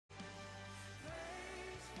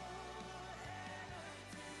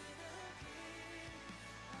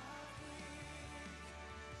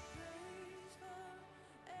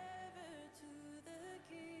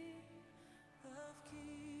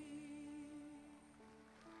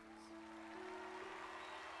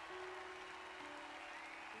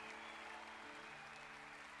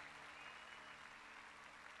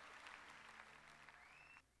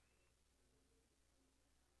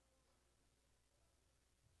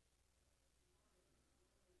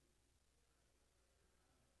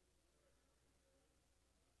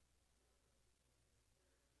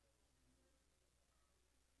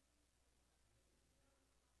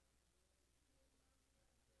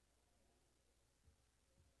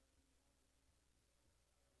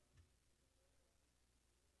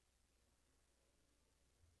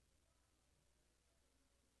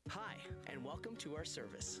Hi, and welcome to our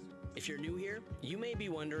service. If you're new here, you may be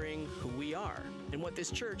wondering who we are and what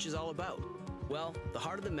this church is all about. Well, the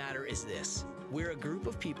heart of the matter is this. We're a group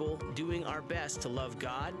of people doing our best to love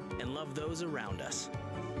God and love those around us.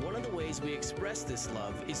 One of the ways we express this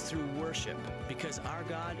love is through worship, because our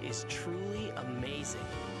God is truly amazing.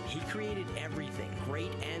 He created everything,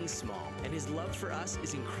 great and small, and His love for us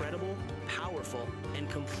is incredible, powerful, and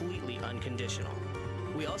completely unconditional.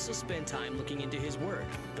 We also spend time looking into His Word,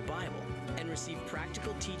 the Bible, and receive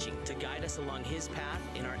practical teaching to guide us along His path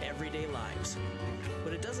in our everyday lives.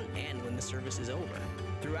 But it doesn't end when the service is over.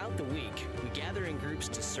 Throughout the week, we gather in groups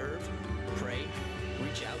to serve, pray,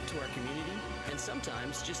 reach out to our community, and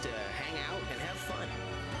sometimes just to hang out and have fun.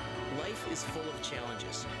 Life is full of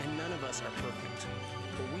challenges, and none of us are perfect.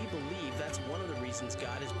 But we believe that's one of the reasons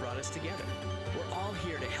God has brought us together. We're all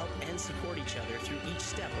here to help and support each other through each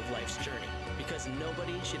step of life's journey, because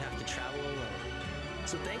nobody should have to travel alone.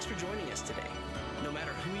 So thanks for joining us today. No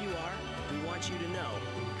matter who you are, we want you to know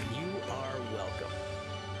you are welcome.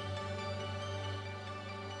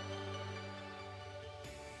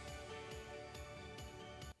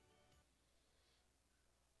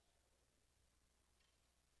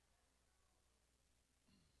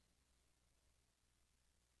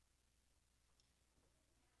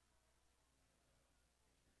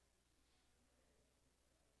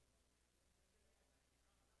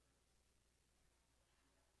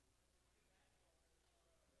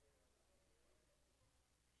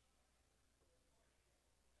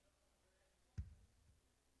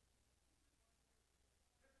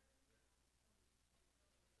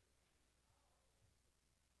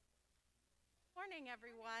 Morning,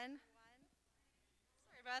 everyone.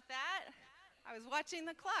 Sorry about that. I was watching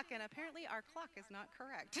the clock, and apparently our clock is not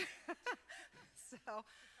correct. So,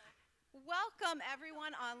 welcome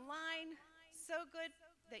everyone online. So good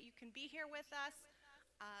that you can be here with us.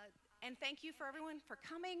 And thank you for everyone for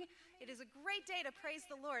coming. It is a great day to praise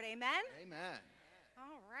the Lord. Amen? Amen.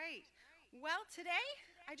 All right. Well, today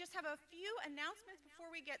I just have a few announcements before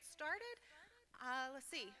we get started. Let's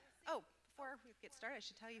see. Oh, before we get started, I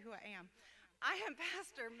should tell you who I am. I am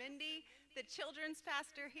Pastor Mindy, the children's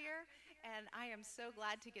pastor here, and I am so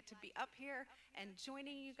glad to get to be up here and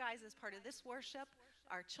joining you guys as part of this worship.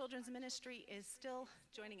 Our children's ministry is still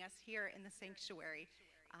joining us here in the sanctuary.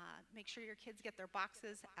 Make sure your kids get their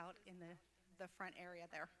boxes out in the front area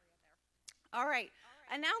there. All right,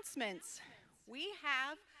 announcements. We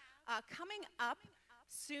have coming up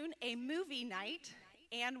soon a movie night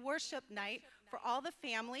and worship night for all the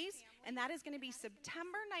families, and that is going to be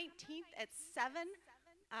September 19th at 7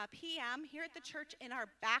 p.m. here at the church in our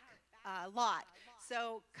back lot.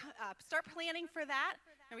 So start planning for that.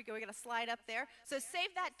 There we go, we got a slide up there. So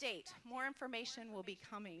save that date. More information will be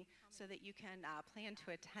coming so that you can plan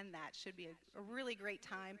to attend that. Should be a really great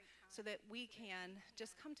time so that we can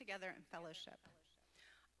just come together and fellowship.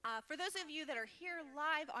 For those of you that are here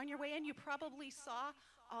live on your way in, you probably saw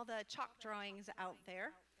all the chalk drawings out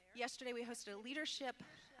there. Yesterday we hosted a leadership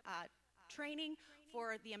training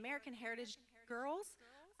for the American Heritage Girls.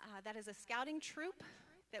 That is a scouting troop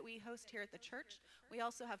that we host here at the church. We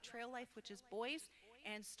also have Trail Life, which is boys,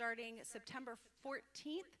 and starting September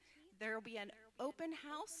 14th, there will be an open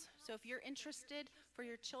house. So if you're interested for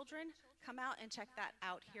your children, come out and check that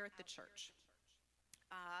out here at the church.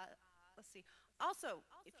 Let's see. Also,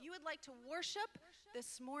 if you would like to worship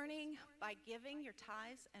this morning by giving your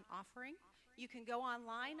tithes and offering, you can go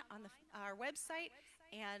online on our website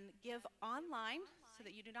and give online so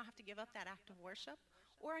that you do not have to give up that act of worship.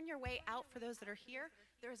 Or on your way out, for those that are here,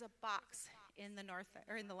 there's a box in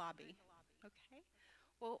the lobby. Okay?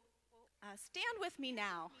 Well, stand with me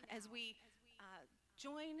now as we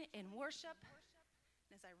join in worship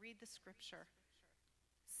and as I read the scripture.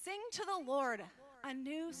 Sing to the Lord a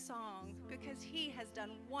new song, because He has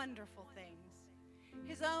done wonderful things.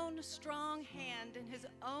 His own strong hand and His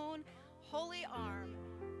own holy arm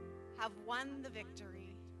have won the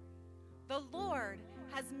victory. The Lord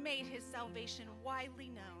has made His salvation widely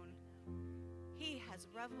known. He has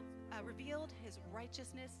revealed His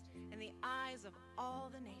righteousness in the eyes of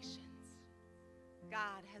all the nations.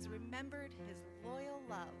 God has remembered His loyal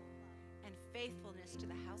love and faithfulness to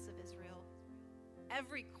the house of Israel.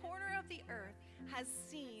 Every corner of the earth has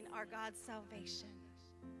seen our God's salvation.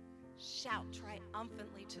 Shout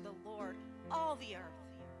triumphantly to the Lord, all the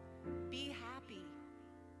earth. Be happy.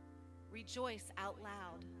 Rejoice out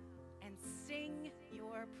loud and sing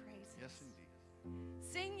your praises. Yes, indeed.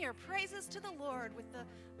 Sing your praises to the Lord with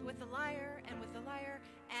the lyre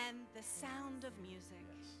and the sound of music.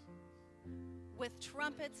 Yes. With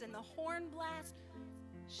trumpets and the horn blast,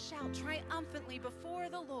 shout triumphantly before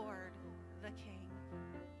the Lord, the King.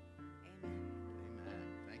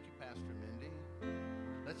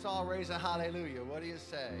 Let's all raise a hallelujah. What do you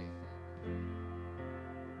say?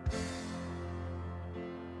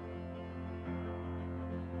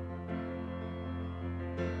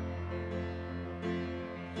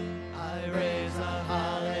 I raise a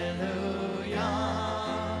hallelujah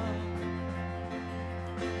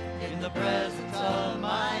in the presence of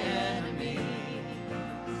my enemies.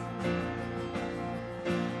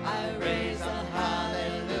 I raise a hallelujah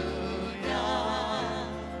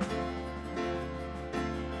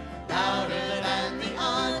louder than the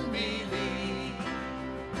unbelief.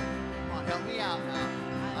 Come on, help me out now.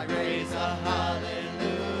 I raise a hallelujah.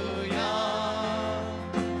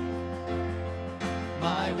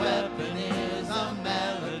 My weapon is a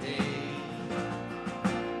melody.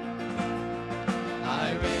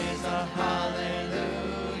 I raise a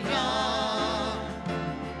hallelujah.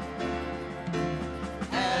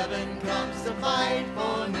 Heaven comes to fight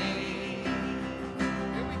for me.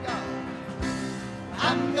 Here we go.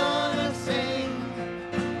 I'm gonna sing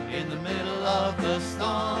in the middle of the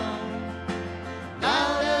storm.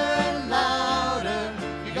 Louder and louder,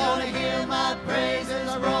 you're gonna hear my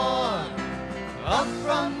praises roar. Up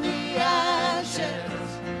from the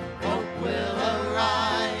ashes, hope will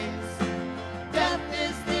arise. Death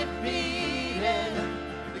is defeated,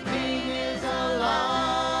 the King is alive.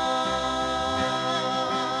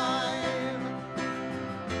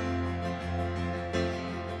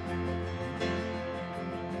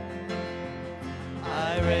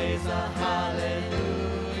 I raise a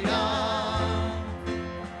hallelujah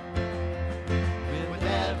with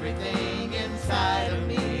everything inside of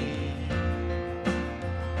me.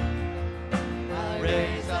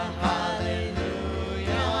 Raise a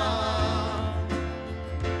hallelujah.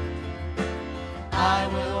 I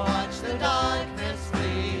will watch the darkness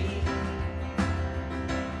flee.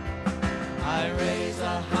 I raise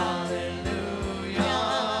a hallelujah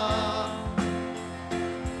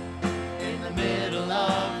in the middle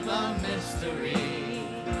of the mystery.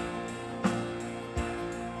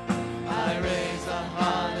 I raise a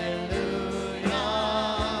hallelujah.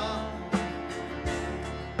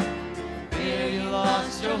 Fear you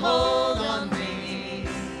lost your hold on me.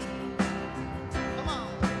 Come on.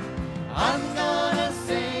 I'm gonna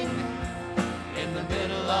sing in the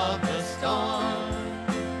middle of the storm.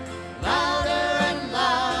 Louder and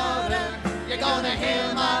louder, you're gonna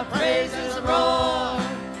hear my praises roar.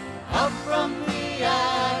 Up from the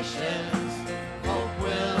ashes, hope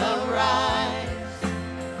will arise.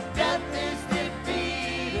 Death is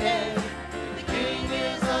defeated, the King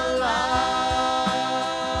is alive.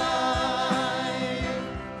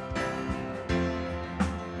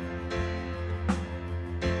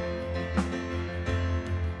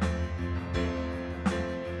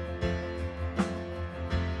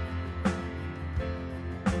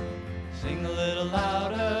 Sing a little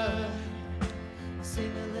louder.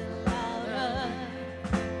 Sing a little louder.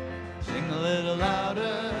 Sing a little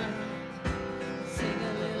louder. Sing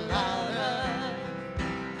a little louder.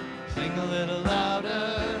 Sing a little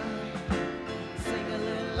louder. Sing a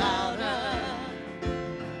little louder.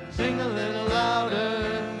 Sing a little louder.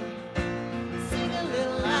 Sing a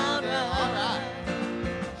little louder. All right.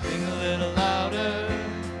 Sing a little louder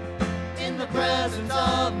in the presence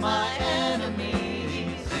of my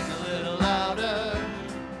enemies. Sing a little louder.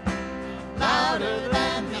 Louder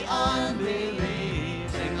than the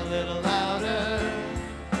unbelief. Sing a little louder.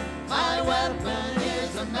 My weapon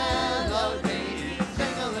is a melody.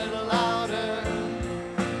 Sing a little louder.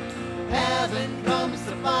 Heaven comes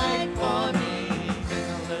to fight for me. Sing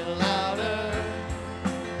a little louder.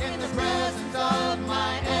 In the presence of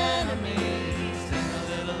my enemies. Sing a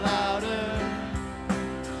little louder.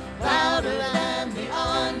 Louder than the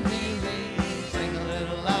unbelief. Sing a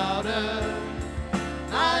little louder.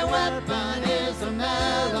 My weapon is a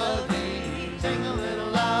melody. Sing a little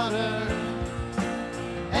louder.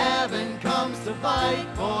 Heaven comes to fight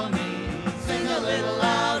for me. Sing a little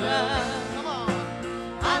louder. Come on.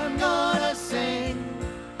 I'm gonna sing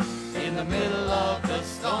in the middle of the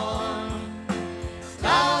storm.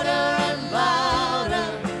 Louder and louder,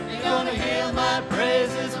 you're gonna hear my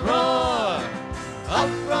praises roar. Up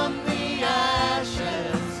from the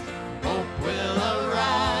ashes, hope will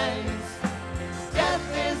arise. Death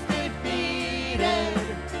is defeated,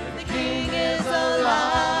 the King is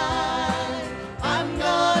alive. I'm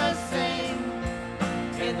gonna sing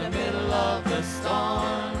in the middle of the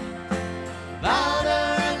storm.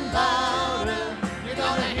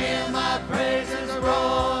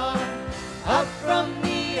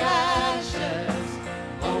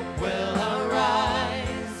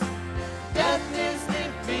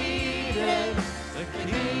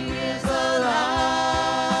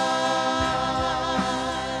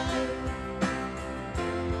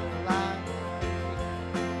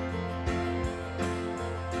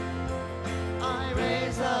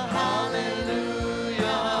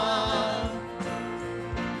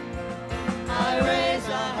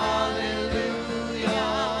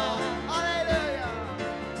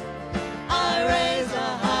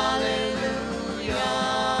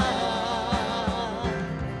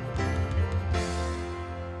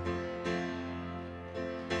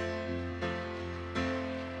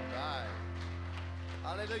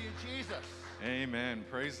 Amen.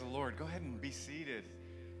 Praise the Lord. Go ahead and be seated.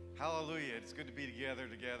 Hallelujah. It's good to be together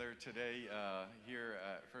today here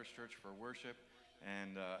at First Church for worship,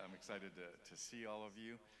 and I'm excited to see all of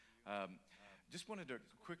you. Just wanted to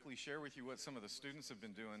quickly share with you what some of the students have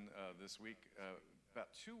been doing this week. About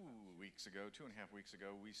 2.5 weeks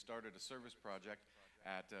ago, we started a service project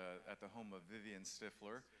at the home of Vivian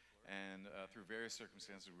Stifler, and through various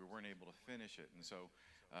circumstances, we weren't able to finish it. And so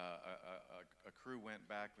a crew went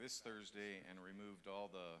back this Thursday and removed all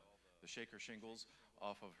the shaker shingles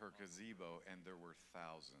off of her gazebo, and there were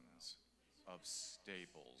thousands of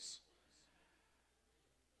staples.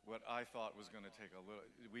 What I thought was going to take a little,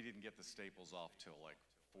 we didn't get the staples off till like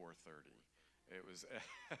 4:30. It was,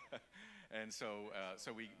 and so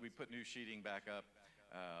we put new sheeting back up,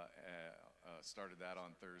 started that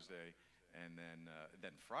on Thursday, and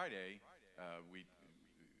then Friday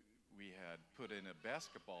we had put in a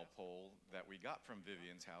basketball pole that we got from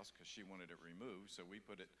Vivian's house because she wanted it removed. So we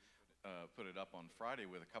put it up on Friday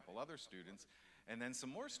with a couple other students, and then some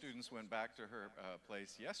more students went back to her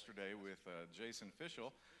place yesterday with Jason Fischel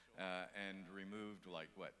and removed like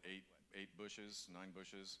what 9 bushes,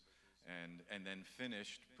 and then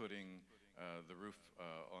finished putting the roof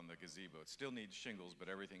on the gazebo. It still needs shingles, but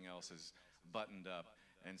everything else is buttoned up,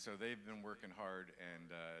 and so they've been working hard, and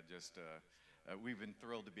we've been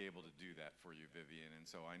thrilled to be able to do that for you, Vivian. And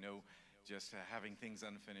so I know just having things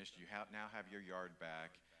unfinished, you now have your yard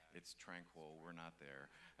back. It's tranquil. We're not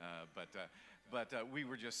there. But we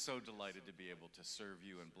were just so delighted to be able to serve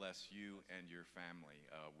you and bless you and your family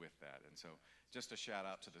with that. And so just a shout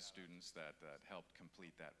out to the students that helped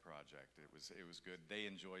complete that project. It was good. They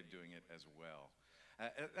enjoyed doing it as well.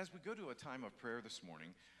 As we go to a time of prayer this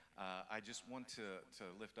morning, I just want to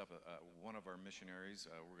lift up one of our missionaries.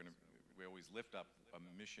 We always lift up a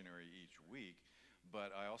missionary each week,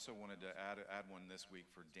 but I also wanted to add one this week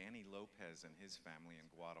for Danny Lopez and his family in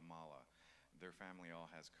Guatemala. Their family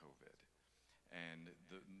all has COVID, and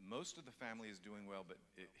most of the family is doing well, but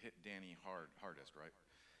it hit Danny hardest, right?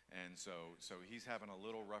 And so he's having a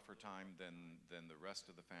little rougher time than the rest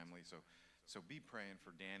of the family. So be praying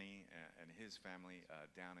for Danny and his family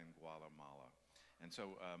down in Guatemala. And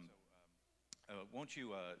so won't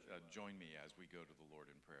you join me as we go to the Lord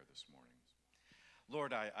in prayer this morning?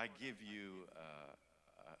 Lord, I give you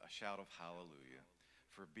a shout of hallelujah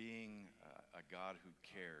for being a God who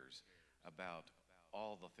cares about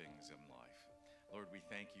all the things in life. Lord, we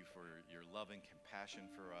thank you for your love and compassion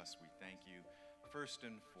for us. We thank you first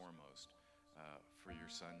and foremost for your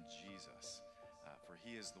son, Jesus, for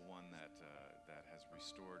he is the one that has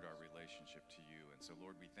restored our relationship to you. And so,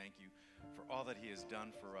 Lord, we thank you for all that he has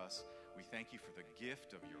done for us. We thank you for the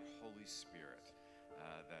gift of your Holy Spirit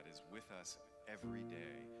that is with us every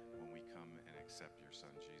day when we come and accept your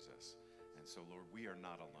son, Jesus. And so, Lord, we are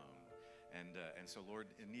not alone. And so,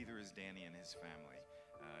 Lord, neither is Danny and his family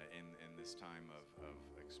in this time of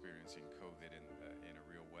experiencing COVID in a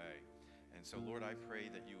real way. And so, Lord, I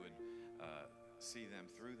pray that you would see them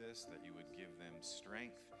through this, that you would give them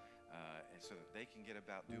strength, so that they can get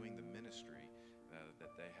about doing the ministry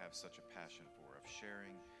that they have such a passion for, of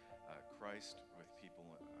sharing Christ with people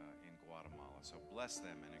in Guatemala. So bless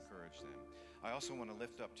them and encourage them. I also want to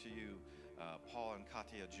lift up to you Paul and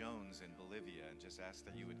Katia Jones in Bolivia, and just ask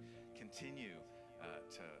that you would continue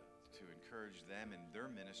to encourage them in their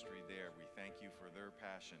ministry there. We thank you for their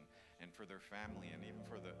passion and for their family, and even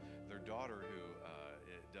for their daughter who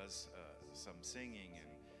does some singing and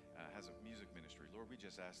has a music ministry. Lord, we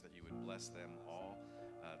just ask that you would bless them all,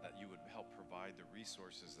 that you would help provide the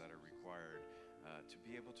resources that are required to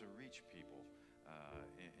be able to reach people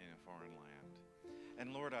in a foreign land.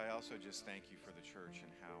 And Lord, I also just thank you for the church and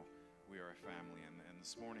how we are a family. And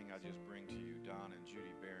this morning I just bring to you Don and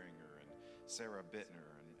Judy Beringer and Sarah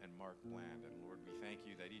Bittner and Mark Bland. And Lord, we thank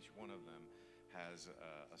you that each one of them has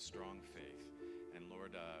a strong faith. And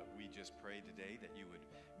Lord, we just pray today that you would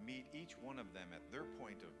meet each one of them at their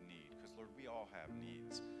point of need, because Lord, we all have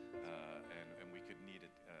needs, and we could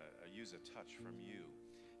use a touch from you.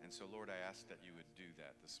 And so, Lord, I ask that you would do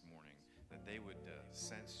that this morning, that they would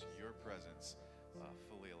sense your presence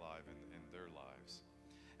fully alive in their lives.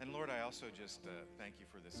 And Lord, I also just thank you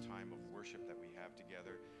for this time of worship that we have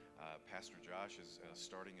together. Pastor Josh is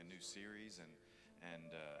starting a new series, and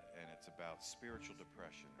it's about spiritual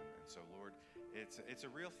depression. And so, Lord, it's a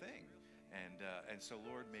real thing. And so,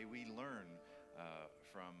 Lord, may we learn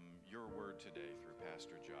from your word today through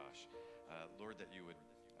Pastor Josh. Lord, that you would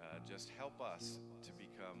just help us to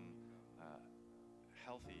become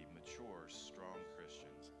healthy, mature, strong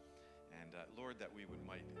Christians. And Lord, that we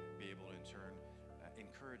might be able to in turn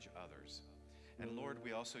encourage others. And Lord,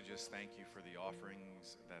 we also just thank you for the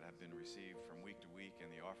offerings that have been received from week to week and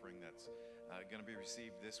the offering that's going to be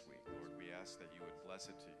received this week. Lord, we ask that you would bless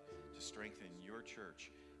it to strengthen your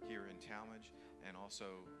church here in Talmadge and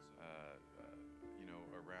also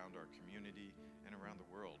around our community and around the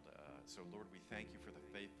world. So Lord, we thank you for the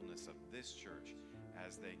faithfulness of this church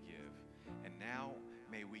as they give. And now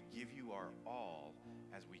may we give you our all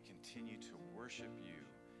as we continue to worship you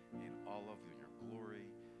in all of your glory,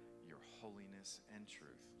 your holiness, and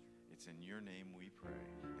truth. It's in your name we pray.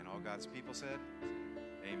 And all God's people said,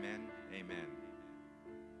 amen, amen.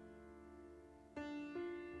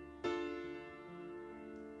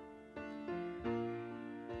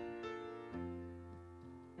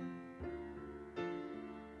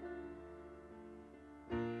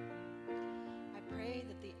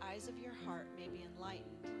 Of your heart may be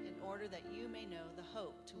enlightened, in order that you may know the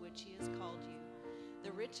hope to which he has called you,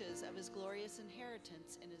 the riches of his glorious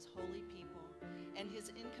inheritance in his holy people, and his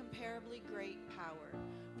incomparably great power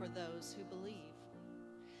for those who believe.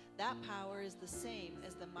 That power is the same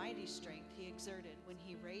as the mighty strength he exerted when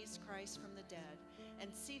he raised Christ from the dead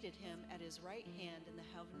and seated him at his right hand in the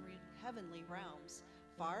heavenly realms,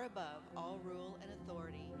 far above all rule and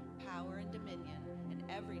authority, power and dominion, and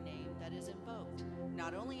every name that is invoked,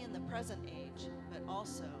 not only in the present age, but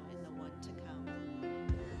also in the one to come.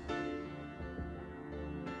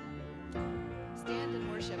 Stand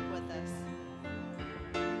and worship with us.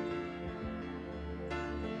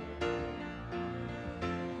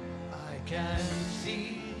 I can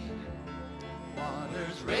see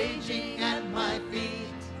waters raging at my feet.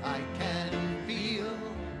 I can feel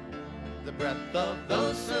the breath of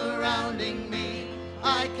those surrounding me.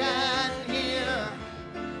 I can hear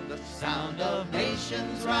the sound of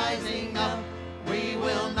nations rising up. We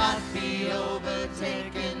will not be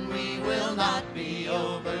overtaken. We will not be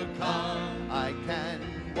overcome. I can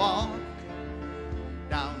walk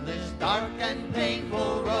down this dark and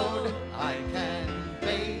painful road. I can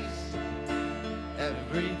face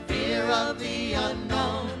every fear of the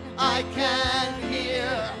unknown. I can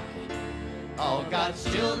hear all God's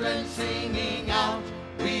children singing out.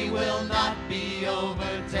 We will not be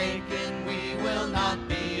overtaken. We will not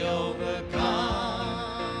be overcome.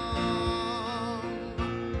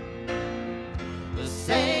 The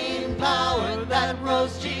same power that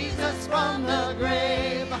rose Jesus from the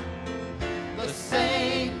grave, the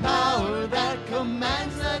same power that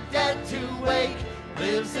commands the dead to wake,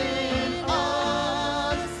 lives in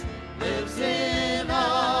us, lives in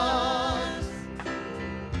us.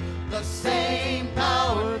 The same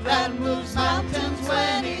power that moves mountains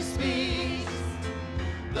when he speaks,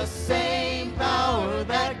 the same power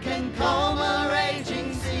that can calm a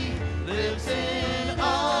raging sea, lives in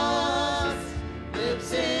us,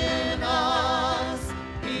 lives in us.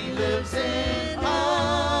 He lives in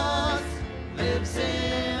us, lives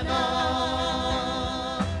in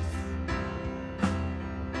us.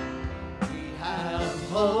 We have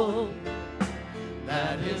hope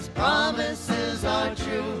that his promises are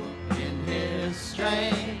true. In his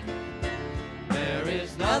strength there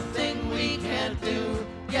is nothing we can't do.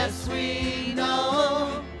 Yes, we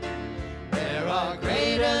know there are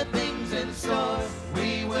greater things in store.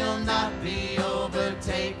 We will not be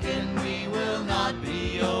overtaken. We will not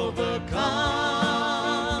be overcome.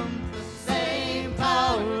 The same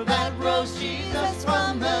power that rose Jesus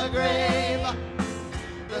from the grave,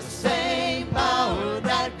 the same power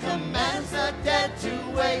that commands the dead to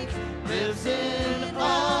wake, lives in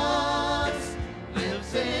us,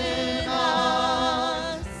 lives in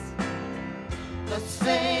us. The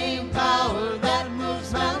same power that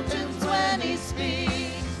moves mountains when he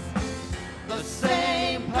speaks, the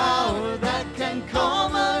same power that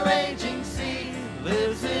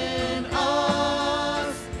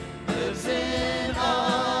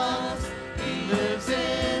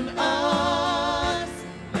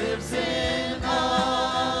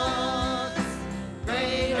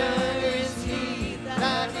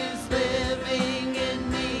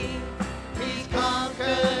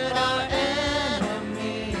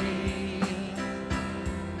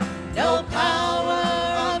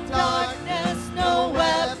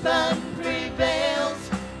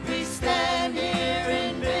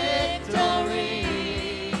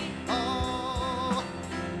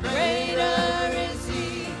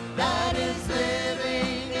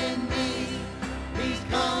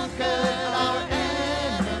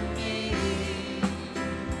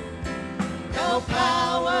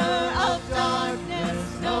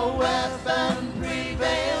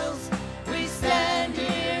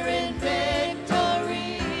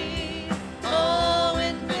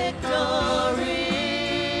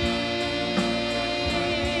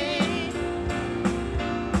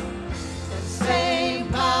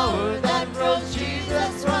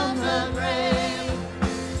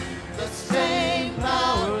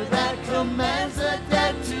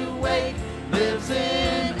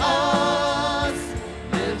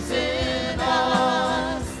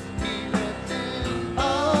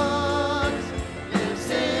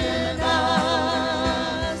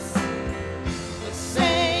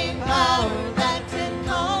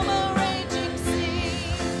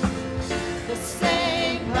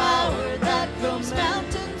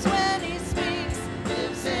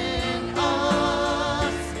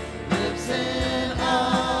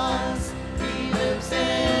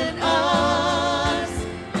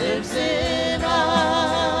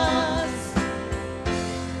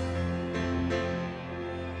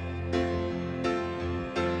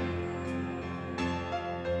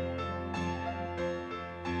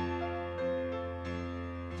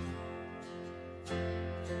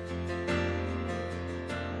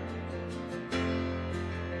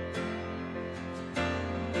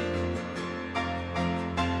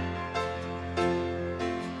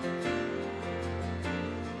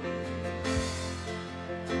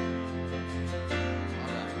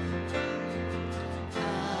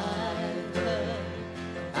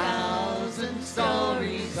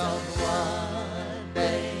of what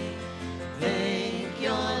they think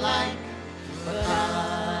you're like, but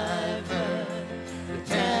I've heard the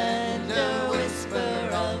tender whisper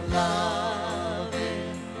of love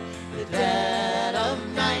in the dead of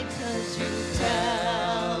night, 'cause you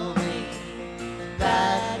tell me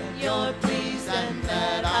that you're pleased and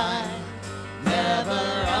that I'm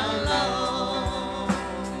never alone.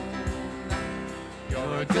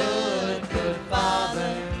 You're a good, good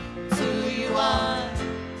Father. It's who you are.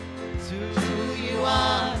 It's who you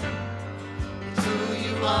are. It's who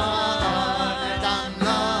you are. And I'm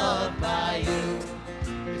loved by you.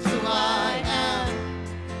 It's who I am.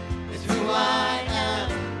 It's who I am.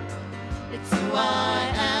 It's who I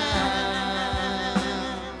am.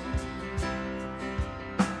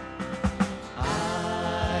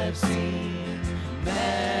 I've seen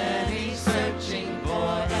many searching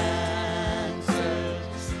for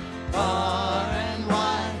answers far and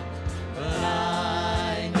wide, but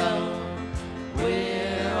I know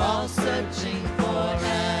we're all searching for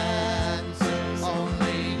answers.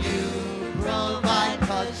 Only you provide,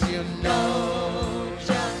 'cause you know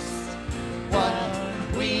just what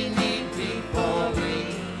we need before we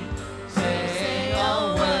say a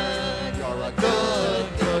word. You're a good,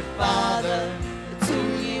 good Father. It's who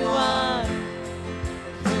you are.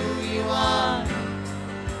 It's who you are.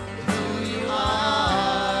 It's who you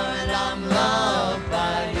are. And I'm loved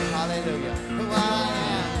by you. Hallelujah. Who I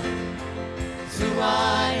am. It's who I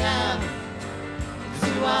am. It's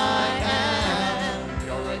who I am.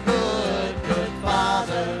 You're a good, good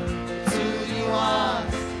Father. It's who you are.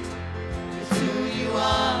 It's who you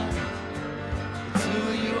are. It's who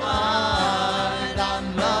you are. And I'm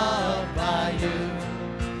loved by you.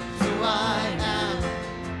 It's who I am.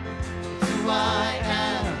 It's who I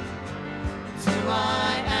am. It's who I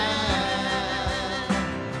am.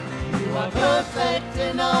 You are perfect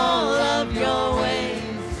in all of your ways.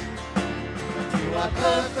 You are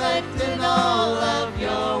perfect in all of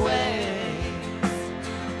your ways.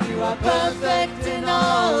 You are perfect in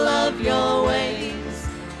all of your ways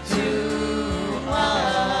to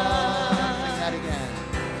us. Sing that again.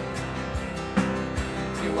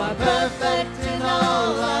 You are perfect in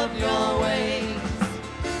all of your ways.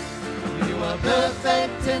 You are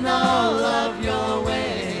perfect in all of your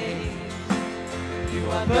ways. You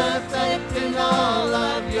are perfect in all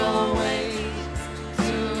of your ways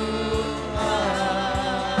to us.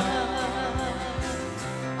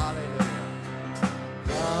 Hallelujah.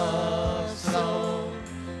 Love so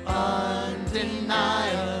undeniable,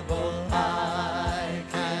 I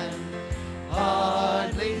can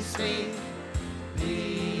hardly speak.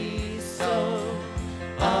 Peace so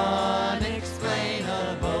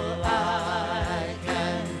unexplainable, I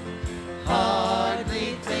can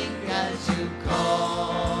hardly think as you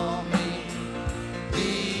call me.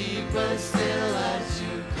 Deeper still as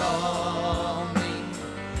you call me.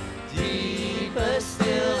 Deeper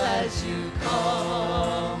still as you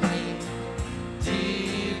call me.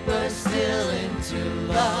 Deeper still into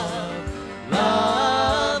love,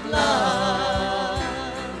 love, love.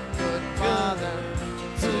 Good Father,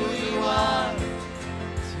 it's who you are.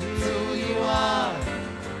 It's who you are.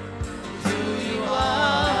 It's who you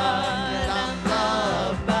are. And I'm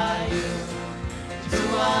loved by you. It's who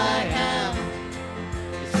I am.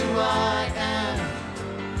 It's who I am.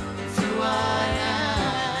 It's who I am.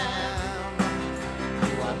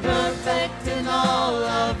 You are perfect in all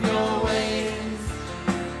of your ways.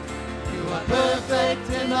 You are perfect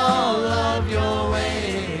in all of your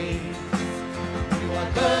ways. You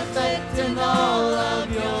are perfect in all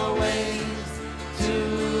of your ways to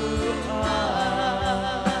us.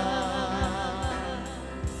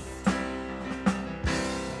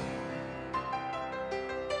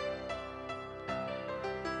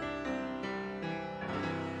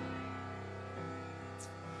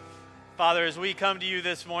 Father, as we come to you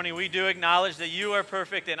this morning, we do acknowledge that you are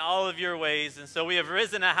perfect in all of your ways. And so we have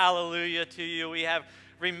risen a hallelujah to you. We have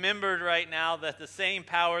remembered right now that the same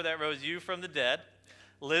power that rose you from the dead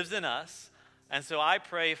lives in us. And so I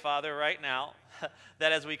pray, Father, right now,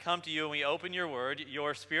 that as we come to you and we open your word,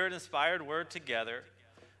 your spirit-inspired word together,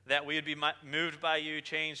 that we would be moved by you,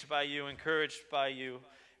 changed by you, encouraged by you,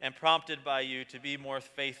 and prompted by you to be more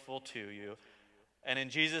faithful to you. And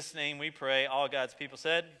in Jesus' name we pray. All God's people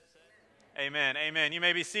said, amen. Amen. You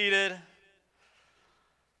may be seated.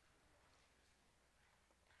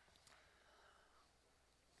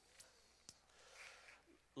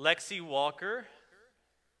 Lexi Walker,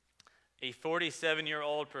 a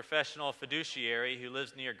 47-year-old professional fiduciary who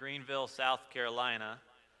lives near Greenville, South Carolina,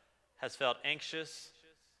 has felt anxious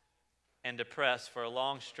and depressed for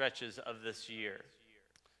long stretches of this year.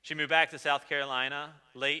 She moved back to South Carolina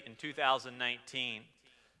late in 2019.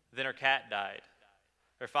 Then her cat died.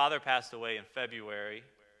 Her father passed away in February.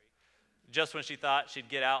 Just when she thought she'd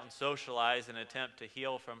get out and socialize and attempt to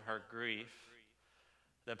heal from her grief,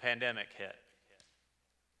 the pandemic hit.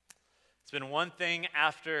 It's been one thing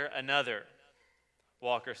after another,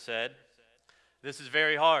 Walker said. This is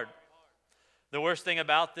very hard. The worst thing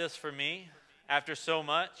about this for me, after so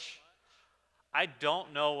much, I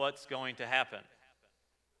don't know what's going to happen.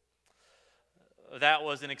 That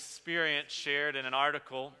was an experience shared in an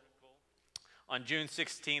article on June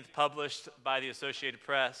 16th, published by the Associated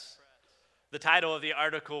Press. The title of the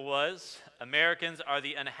article was, "Americans are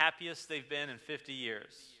the unhappiest they've been in 50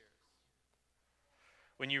 years.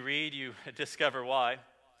 When you read, you discover why.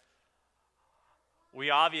 We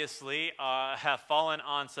obviously have fallen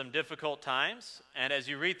on some difficult times, and as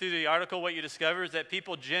you read through the article, what you discover is that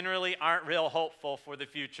people generally aren't real hopeful for the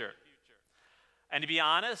future. And to be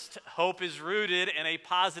honest, hope is rooted in a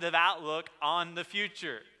positive outlook on the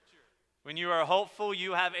future. When you are hopeful,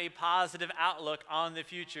 you have a positive outlook on the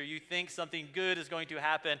future. You think something good is going to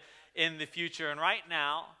happen in the future. And right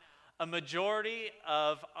now, a majority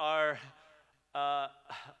of our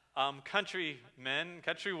countrymen,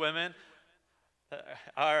 countrywomen,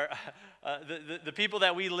 the people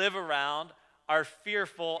that we live around are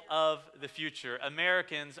fearful of the future.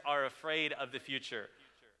 Americans are afraid of the future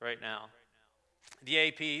right now. The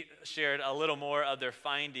AP shared a little more of their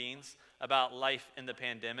findings about life in the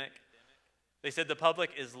pandemic. They said the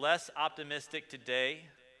public is less optimistic today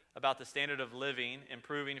about the standard of living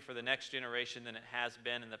improving for the next generation than it has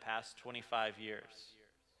been in the past 25 years.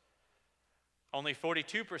 Only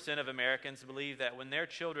 42% of Americans believe that when their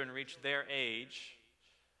children reach their age,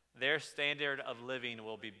 their standard of living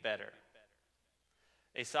will be better.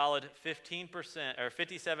 A solid 15% or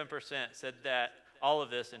 57% said that all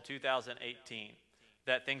of this in 2018,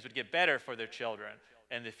 that things would get better for their children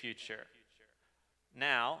in the future.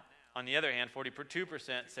 Now, on the other hand,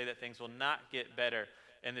 42% say that things will not get better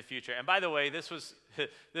in the future. And by the way, this was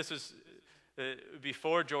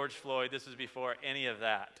before George Floyd. This was before any of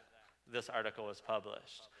that. This article was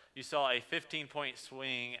published. You saw a 15-point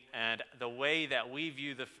swing and the way that we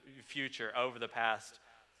view the future over the past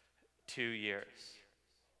 2 years.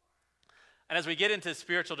 And as we get into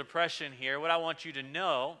spiritual depression here, what I want you to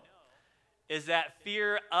know is that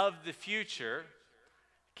fear of the future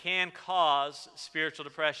can cause spiritual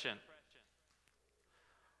depression.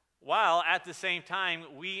 While at the same time,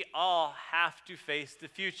 we all have to face the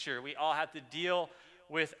future. We all have to deal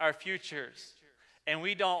with our futures. And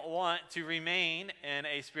we don't want to remain in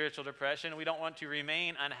a spiritual depression. We don't want to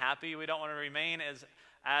remain unhappy. We don't want to remain,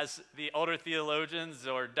 as the older theologians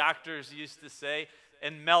or doctors used to say,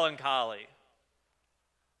 in melancholy.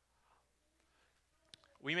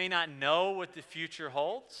 We may not know what the future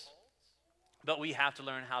holds, but we have to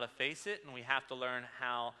learn how to face it, and we have to learn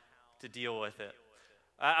how to deal with it.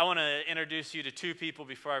 I want to introduce you to two people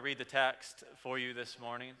before I read the text for you this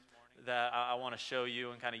morning that I want to show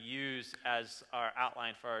you and kind of use as our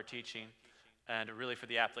outline for our teaching and really for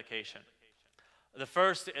the application. The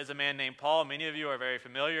first is a man named Paul. Many of you are very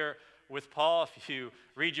familiar with Paul. If you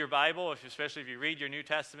read your Bible, especially if you read your New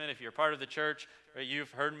Testament, if you're part of the church, right,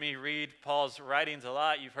 you've heard me read Paul's writings a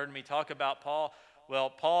lot. You've heard me talk about Paul. Well,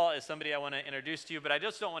 Paul is somebody I want to introduce to you, but I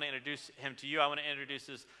just don't want to introduce him to you. I want to introduce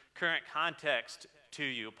his current context to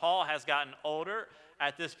you. Paul has gotten older.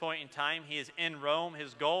 At this point in time, he is in Rome.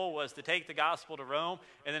 His goal was to take the gospel to Rome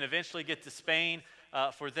and then eventually get to Spain.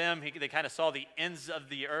 For them, they kind of saw the ends of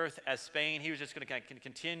the earth as Spain. He was just going to kind of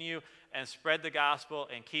continue and spread the gospel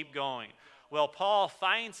and keep going. Well, Paul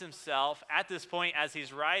finds himself at this point as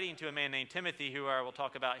he's writing to a man named Timothy, who I will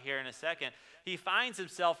talk about here in a second. He finds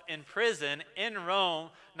himself in prison in Rome,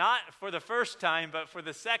 not for the first time, but for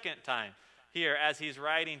the second time here as he's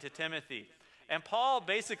writing to Timothy. And Paul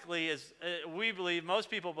basically is, we believe, most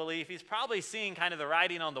people believe, he's probably seeing kind of the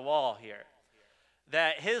writing on the wall here.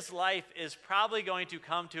 That his life is probably going to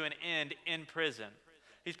come to an end in prison.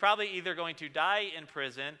 He's probably either going to die in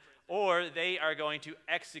prison or they are going to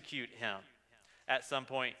execute him at some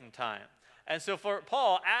point in time. And so for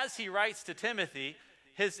Paul, as he writes to Timothy,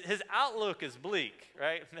 his outlook is bleak,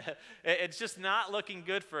 right? It's just not looking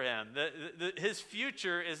good for him. His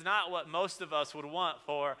future is not what most of us would want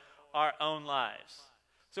for our own lives.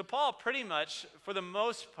 So Paul pretty much, for the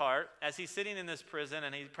most part, as he's sitting in this prison,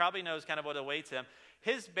 and he probably knows kind of what awaits him,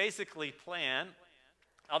 his basically plan,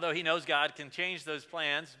 although he knows God can change those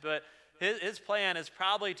plans, but his plan is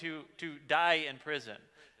probably to die in prison.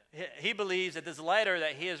 He believes that this letter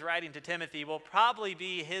that he is writing to Timothy will probably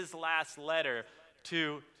be his last letter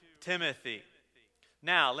to Timothy.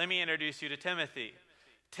 Now, let me introduce you to Timothy.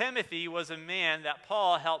 Timothy was a man that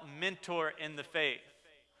Paul helped mentor in the faith.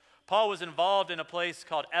 Paul was involved in a place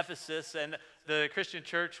called Ephesus, and the Christian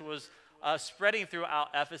church was spreading throughout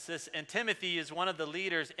Ephesus, and Timothy is one of the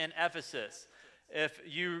leaders in Ephesus. If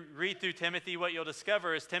you read through Timothy, what you'll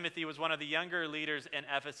discover is Timothy was one of the younger leaders in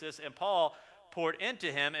Ephesus, and Paul poured into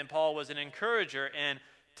him, and Paul was an encourager in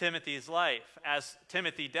Timothy's life as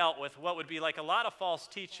Timothy dealt with what would be like a lot of false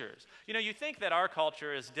teachers. You know, you think that our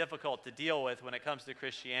culture is difficult to deal with when it comes to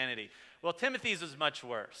Christianity. Well, Timothy's was much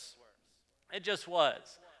worse. It just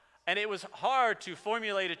was. And it was hard to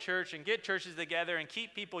formulate a church and get churches together and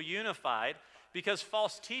keep people unified because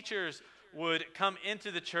false teachers would come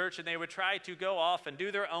into the church and they would try to go off and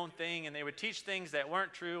do their own thing, and they would teach things that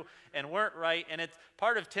weren't true and weren't right. And it's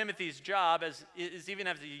part of Timothy's job is even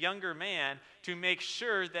as a younger man to make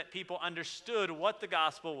sure that people understood what the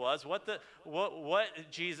gospel was, what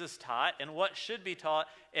Jesus taught, and what should be taught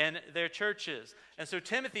in their churches. And so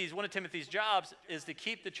one of Timothy's jobs is to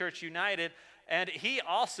keep the church united, and he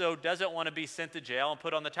also doesn't want to be sent to jail and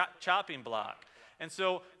put on the chopping block. And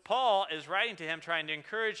so Paul is writing to him, trying to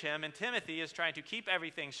encourage him, and Timothy is trying to keep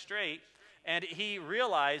everything straight. And he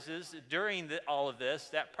realizes during all of this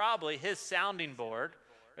that probably his sounding board,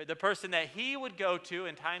 right, the person that he would go to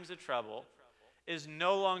in times of trouble, is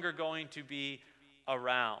no longer going to be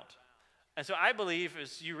around. And so I believe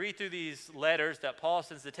as you read through these letters that Paul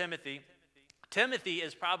sends to Timothy, Timothy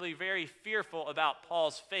is probably very fearful about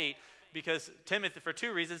Paul's fate, because Timothy, for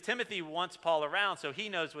two reasons. Timothy wants Paul around, so he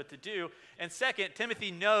knows what to do. And second,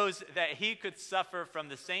 Timothy knows that he could suffer from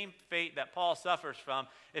the same fate that Paul suffers from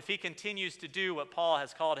if he continues to do what Paul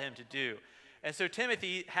has called him to do. And so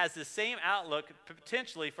Timothy has the same outlook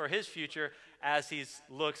potentially for his future as he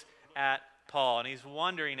looks at Paul. And he's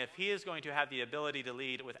wondering if he is going to have the ability to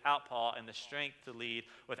lead without Paul and the strength to lead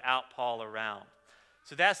without Paul around.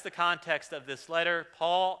 So that's the context of this letter.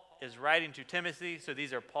 Paul is writing to Timothy, so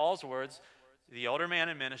these are Paul's words, the older man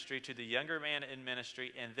in ministry to the younger man in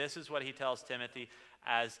ministry, and this is what he tells Timothy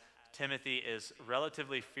as Timothy is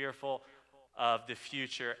relatively fearful of the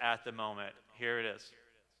future at the moment. Here it is.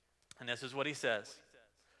 And this is what he says.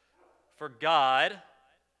 For God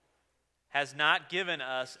has not given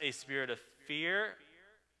us a spirit of fear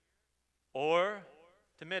or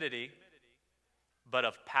timidity, but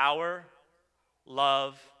of power,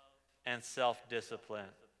 love, and self-discipline.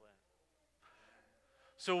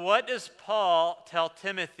 So what does Paul tell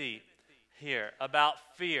Timothy here about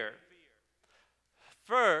fear?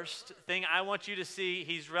 First thing I want you to see,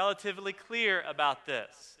 he's relatively clear about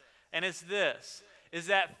this. And it's this, is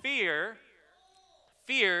that fear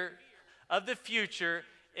of the future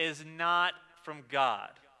is not from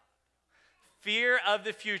God. Fear of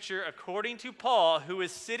the future, according to Paul, who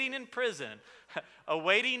is sitting in prison,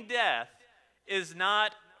 awaiting death, is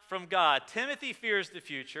not from God. Timothy fears the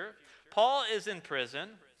future. Paul is in prison,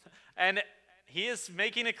 and he is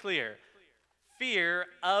making it clear. Fear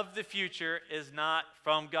of the future is not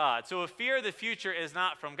from God. So if fear of the future is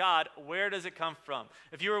not from God, where does it come from?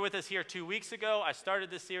 If you were with us here 2 weeks ago, I started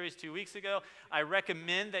this series 2 weeks ago. I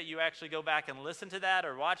recommend that you actually go back and listen to that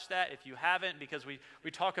or watch that if you haven't, because we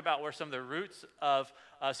talk about where some of the roots of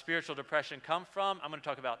spiritual depression come from. I'm going to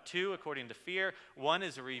talk about two according to fear. One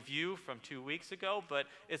is a review from 2 weeks ago, but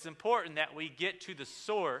it's important that we get to the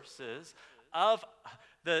sources of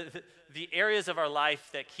the areas of our life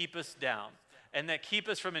that keep us down, and that keep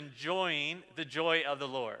us from enjoying the joy of the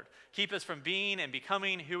Lord. Keep us from being and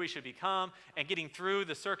becoming who we should become and getting through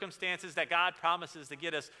the circumstances that God promises to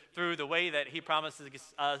get us through the way that he promises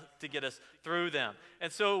to get us through them.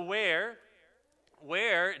 And so where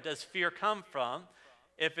does fear come from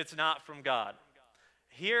if it's not from God?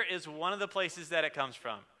 Here is one of the places that it comes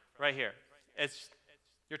from, right here. It's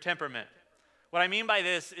your temperament. What I mean by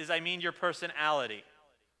this is I mean your personality.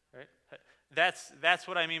 That's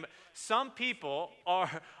what I mean. Some people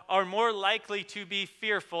are more likely to be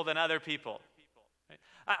fearful than other people.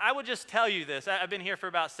 I would just tell you this. I've been here for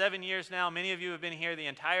about 7 years now. Many of you have been here the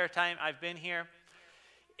entire time I've been here.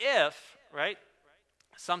 If,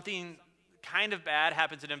 something kind of bad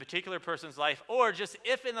happens in a particular person's life, or just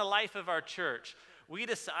if in the life of our church, we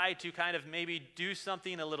decide to kind of maybe do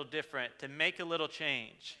something a little different, to make a little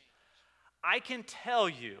change, I can tell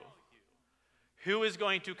you who is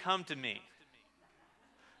going to come to me.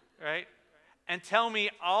 Right? And tell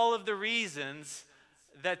me all of the reasons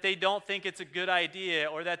that they don't think it's a good idea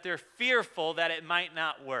or that they're fearful that it might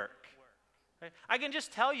not work. Right? I can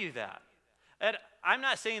just tell you that. And I'm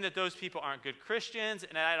not saying that those people aren't good Christians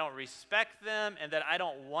and that I don't respect them and that I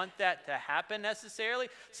don't want that to happen necessarily.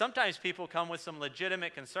 Sometimes people come with some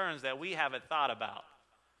legitimate concerns that we haven't thought about.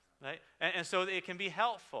 Right? And so it can be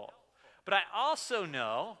helpful. But I also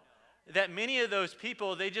know that many of those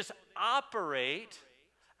people, they just operate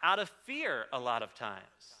out of fear a lot of times.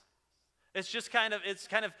 It's kind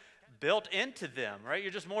of built into them, right?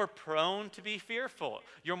 You're just more prone to be fearful.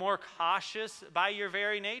 You're more cautious by your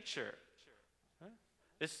very nature.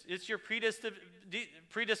 It's your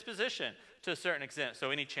predisposition to a certain extent.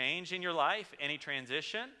 So any change in your life, any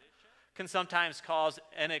transition, can sometimes cause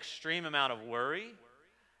an extreme amount of worry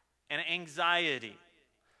and anxiety.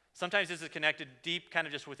 Sometimes this is connected deep kind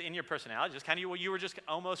of just within your personality, just kind of you were just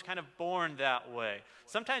almost kind of born that way.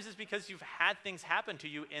 Sometimes it's because you've had things happen to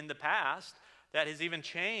you in the past that has even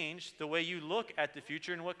changed the way you look at the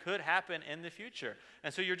future and what could happen in the future.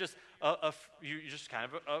 And so you're just kind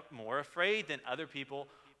of more afraid than other people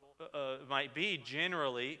might be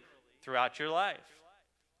generally throughout your life.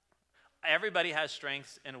 Everybody has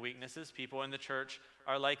strengths and weaknesses. People in the church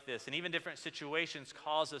are like this. And even different situations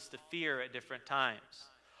cause us to fear at different times.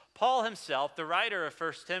 Paul himself, the writer of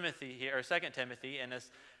 1 Timothy here, or 2 Timothy in this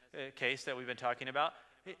case that we've been talking about,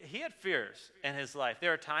 he had fears in his life.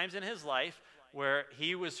 There are times in his life where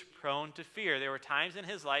he was prone to fear. There were times in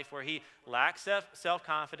his life where he lacked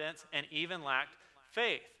self-confidence and even lacked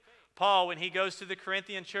faith. Paul, when he goes to the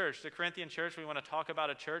Corinthian church, we want to talk about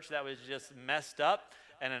a church that was just messed up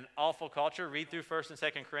and an awful culture. Read through 1 and 2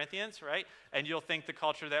 Corinthians, right? And you'll think the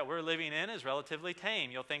culture that we're living in is relatively tame.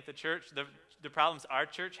 You'll think the problems our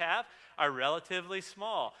church have are relatively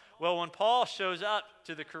small. Well, when Paul shows up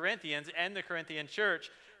to the Corinthians and the Corinthian church,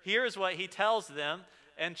 here's what he tells them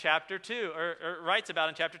in chapter 2, or writes about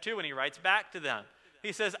in chapter 2 when he writes back to them.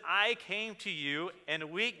 He says, I came to you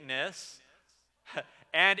in weakness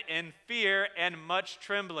and in fear and much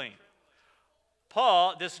trembling.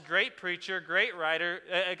 Paul, this great preacher, great writer,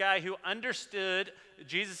 a guy who understood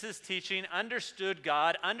Jesus' teaching, understood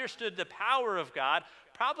God, understood the power of God,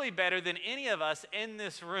 probably better than any of us in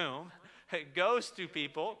this room, goes to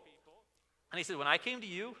people, and he said, when I came to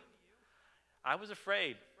you, I was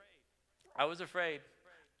afraid. I was afraid.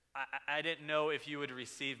 I didn't know if you would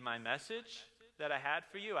receive my message that I had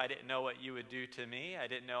for you. I didn't know what you would do to me. I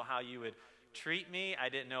didn't know how you would treat me. I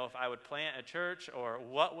didn't know if I would plant a church or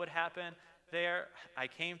what would happen there. I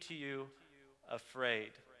came to you afraid.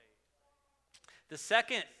 The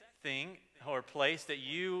second thing or place that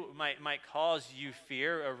you might cause you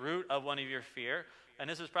fear, a root of one of your fear, and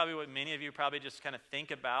this is probably what many of you probably just kind of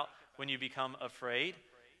think about when you become afraid,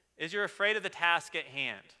 is you're afraid of the task at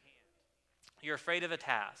hand. You're afraid of a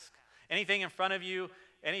task. Anything in front of you,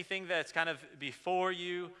 anything that's kind of before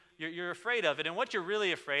you, you're afraid of it. And what you're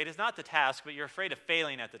really afraid is not the task, but you're afraid of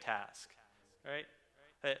failing at the task,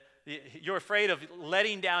 right? You're afraid of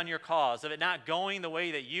letting down your cause, of it not going the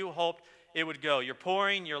way that you hoped it would go. You're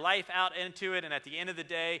pouring your life out into it, and at the end of the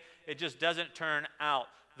day, it just doesn't turn out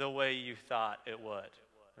the way you thought it would.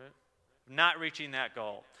 Right? Not reaching that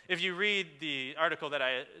goal. If you read the article that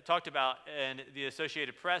I talked about in the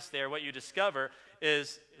Associated Press there, what you discover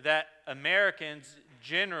is that Americans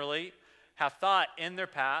generally have thought in their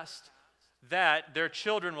past that their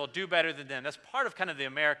children will do better than them. That's part of kind of the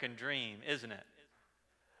American dream, isn't it?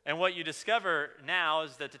 And what you discover now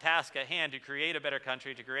is that the task at hand to create a better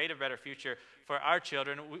country, to create a better future for our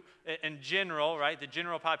children, in general, right, the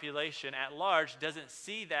general population at large doesn't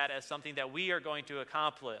see that as something that we are going to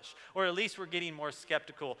accomplish, or at least we're getting more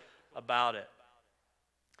skeptical about it.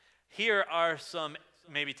 Here are some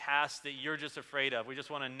maybe tasks that you're just afraid of. We just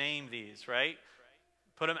want to name these, right?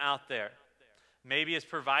 Put them out there. Maybe it's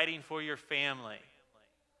providing for your family.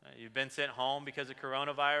 You've been sent home because of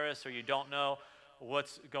coronavirus, or you don't know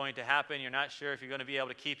what's going to happen. You're not sure if you're going to be able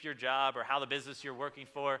to keep your job or how the business you're working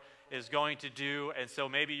for is going to do. And so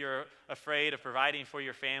maybe you're afraid of providing for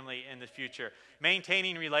your family in the future.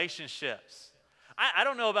 Maintaining relationships. I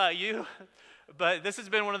don't know about you, but this has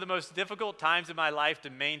been one of the most difficult times in my life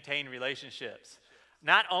to maintain relationships.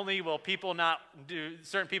 Not only will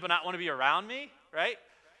certain people not want to be around me, right?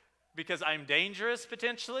 Because I'm dangerous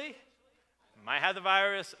potentially. I might have the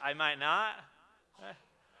virus, I might not.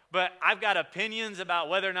 But I've got opinions about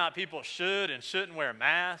whether or not people should and shouldn't wear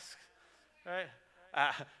masks, right?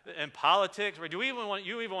 In politics, do you even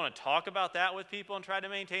want to talk about that with people and try to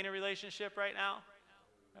maintain a relationship right now?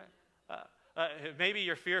 Right? Maybe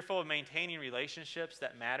you're fearful of maintaining relationships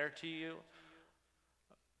that matter to you.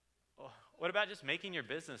 What about just making your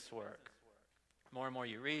business work? More and more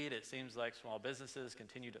you read, it seems like small businesses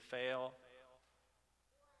continue to fail.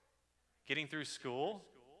 Getting through school.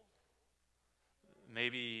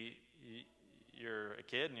 Maybe you're a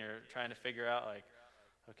kid and you're trying to figure out, like,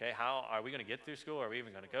 okay, how are we going to get through school? Are we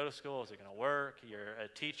even going to go to school? Is it going to work? You're a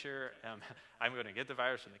teacher. I'm going to get the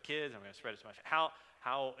virus from the kids. I'm going to spread it to my family.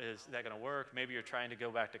 How is that going to work? Maybe you're trying to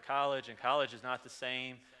go back to college, and college is not the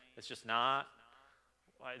same. It's just not.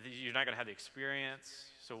 you're not going to have the experience.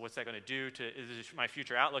 So what's that going to do to my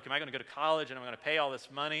future outlook? Am I going to go to college and I'm going to pay all this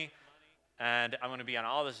money and I'm going to be on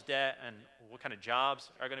all this debt, and what kind of jobs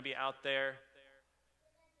are going to be out there?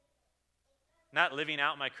 Not living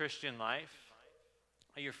out my Christian life.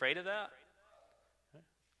 Are you afraid of that?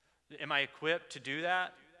 Am I equipped to do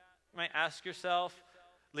that? You might ask yourself.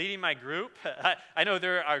 Leading my group, I know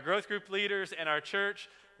there are growth group leaders in our church.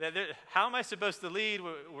 How am I supposed to lead?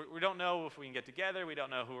 We don't know if we can get together. We don't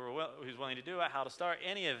know who's willing to do it, how to start,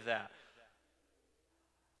 any of that.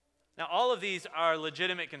 Now, all of these are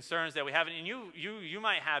legitimate concerns that we have, and you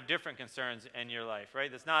might have different concerns in your life, right?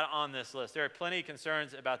 That's not on this list. There are plenty of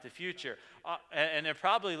concerns about the future, and they're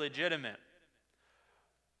probably legitimate.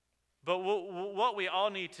 But what we all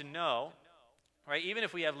need to know, right, even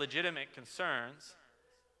if we have legitimate concerns,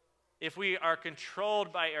 if we are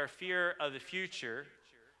controlled by our fear of the future,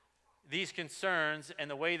 these concerns and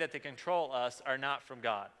the way that they control us are not from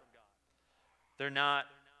God. They're not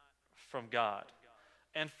from God.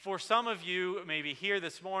 And for some of you, maybe here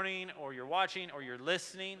this morning, or you're watching, or you're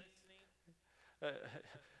listening,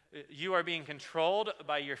 you are being controlled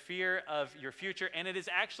by your fear of your future, and it is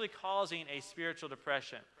actually causing a spiritual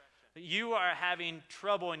depression. You are having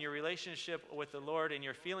trouble in your relationship with the Lord, and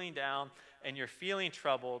you're feeling down, and you're feeling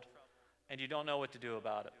troubled, and you don't know what to do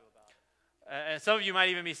about it. And some of you might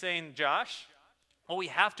even be saying, Josh, well, we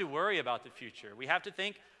have to worry about the future. We have to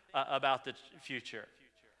think about the future.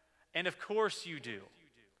 And of course you do.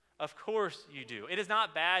 Of course you do. It is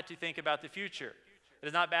not bad to think about the future. It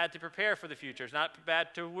is not bad to prepare for the future. It's not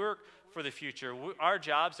bad to work for the future. Our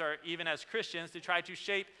jobs are, even as Christians, to try to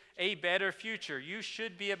shape a better future. You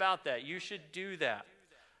should be about that. You should do that.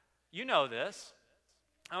 You know this.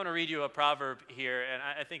 I want to read you a proverb here, and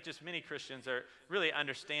I think just many Christians really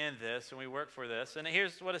understand this, and we work for this. And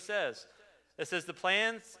here's what it says. It says, the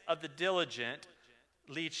plans of the diligent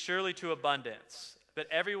lead surely to abundance, but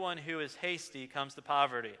everyone who is hasty comes to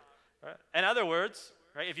poverty. Right? In other words,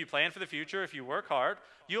 right, if you plan for the future, if you work hard,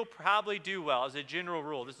 you'll probably do well as a general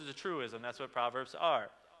rule. This is a truism. That's what Proverbs are.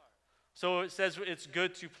 So it says it's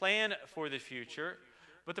good to plan for the future,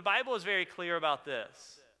 but the Bible is very clear about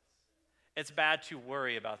this. It's bad to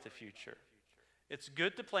worry about the future. It's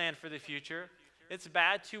good to plan for the future. It's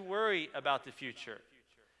bad to worry about the future.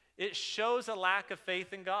 It shows a lack of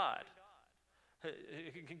faith in God.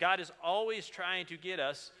 God is always trying to get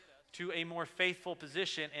us to a more faithful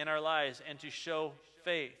position in our lives and to show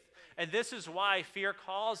faith. And this is why fear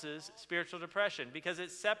causes spiritual depression, because it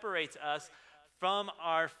separates us from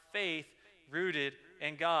our faith rooted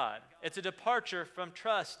in God. It's a departure from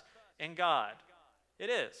trust in God. It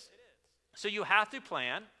is. So you have to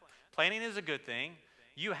plan. Planning is a good thing.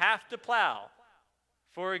 You have to plow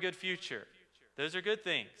for a good future. Those are good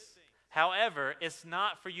things. However, it's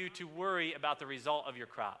not for you to worry about the result of your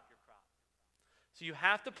crop. So you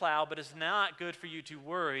have to plow, but it's not good for you to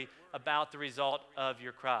worry about the result of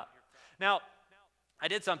your crop. Now, I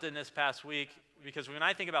did something this past week, because when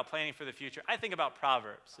I think about planning for the future, I think about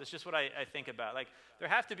Proverbs. It's just what I think about. Like, there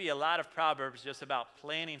have to be a lot of Proverbs just about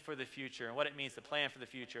planning for the future and what it means to plan for the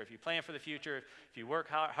future. If you plan for the future, if you work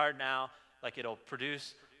hard now, like, it'll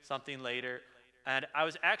produce something later. And I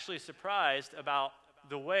was actually surprised about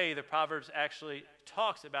the way the Proverbs actually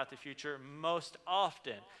talks about the future most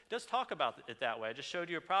often. It does talk about it that way. I just showed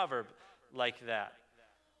you a proverb like that.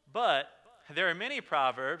 But there are many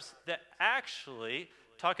Proverbs that actually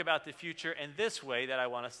talk about the future in this way that I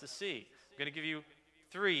want us to see. I'm going to give you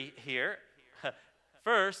 3 here.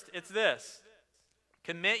 First, it's this.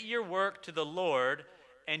 Commit your work to the Lord,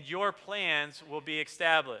 and your plans will be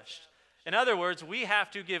established. In other words, we have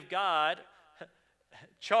to give God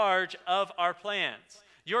charge of our plans.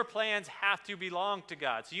 Your plans have to belong to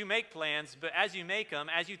God. So you make plans, but as you make them,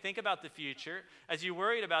 as you think about the future, as you're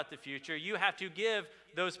worried about the future, you have to give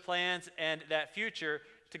those plans and that future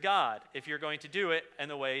to God if you're going to do it in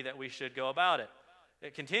the way that we should go about it.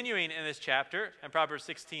 Continuing in this chapter, in Proverbs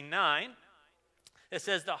 16:9, it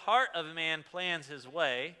says, the heart of a man plans his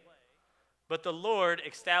way, but the Lord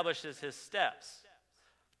establishes his steps.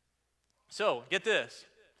 So, get this.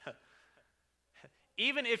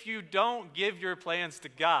 Even if you don't give your plans to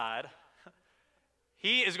God,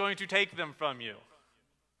 He is going to take them from you.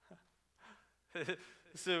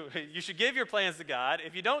 So you should give your plans to God.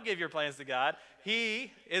 If you don't give your plans to God,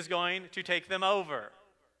 He is going to take them over.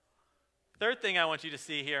 Third thing I want you to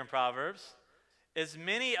see here in Proverbs is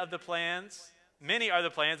many are the plans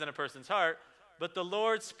in a person's heart, but it's the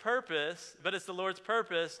Lord's purpose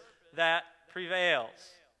that prevails.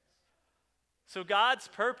 So God's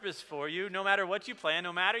purpose for you, no matter what you plan,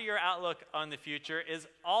 no matter your outlook on the future, is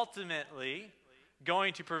ultimately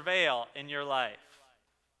going to prevail in your life.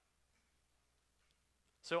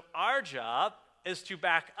 So our job is to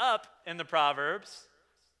back up in the Proverbs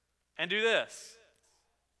and do this.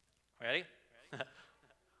 Ready?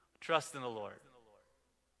 Trust in the Lord.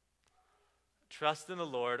 Trust in the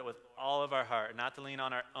Lord with all of our heart, not to lean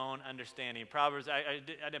on our own understanding. Proverbs, I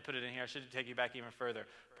didn't put it in here. I should take you back even further.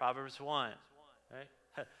 Proverbs 1,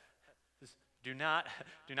 right? Do not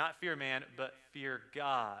fear man, but fear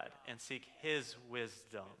God and seek his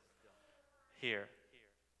wisdom here.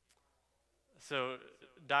 So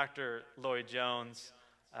Dr. Lloyd Jones,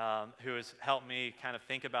 who has helped me kind of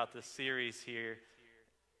think about this series here,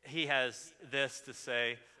 he has this to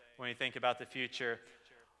say when you think about the future.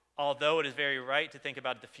 Although it is very right to think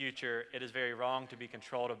about the future, it is very wrong to be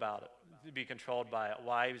controlled by it.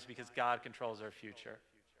 Why? It's because God controls our future.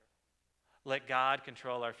 Let God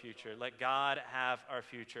control our future. Let God have our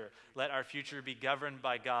future. Let our future be governed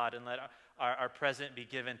by God, and let our present be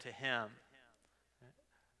given to him.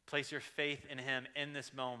 Place your faith in him in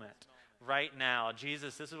this moment, right now.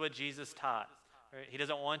 Jesus, this is what Jesus taught. Right? He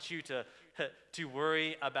doesn't want you to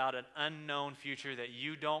worry about an unknown future that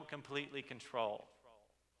you don't completely control.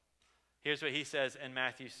 Here's what he says in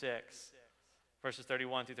Matthew 6, verses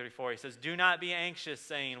 31 through 34. He says, do not be anxious,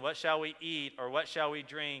 saying, what shall we eat, or what shall we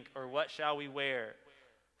drink, or what shall we wear?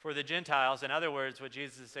 For the Gentiles, in other words, what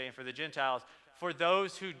Jesus is saying, for the Gentiles, for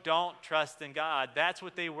those who don't trust in God, that's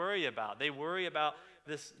what they worry about. They worry about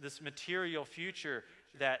this material future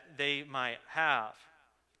that they might have.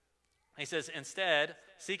 He says, instead,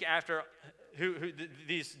 seek after,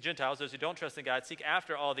 these Gentiles, those who don't trust in God, seek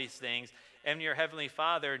after all these things, and your heavenly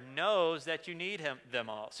Father knows that you need them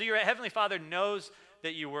all. So your heavenly Father knows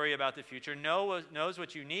that you worry about the future, knows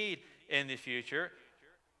what you need in the future,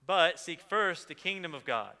 but seek first the kingdom of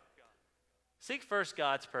God. Seek first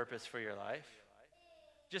God's purpose for your life.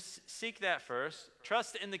 Just seek that first.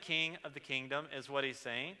 Trust in the King of the kingdom is what he's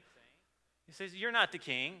saying. He says, you're not the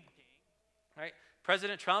king, right?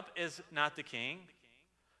 President Trump is not the king.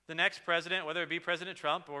 The next president, whether it be President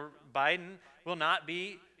Trump or Biden, will not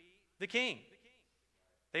be the king.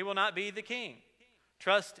 They will not be the king.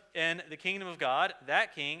 Trust in the kingdom of God,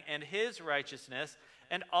 that king, and his righteousness,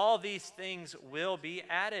 and all these things will be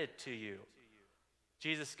added to you.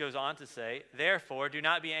 Jesus goes on to say, therefore, do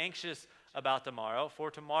not be anxious about tomorrow, for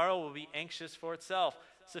tomorrow will be anxious for itself.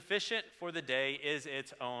 Sufficient for the day is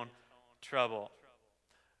its own trouble.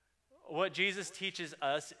 What Jesus teaches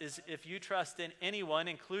us is if you trust in anyone,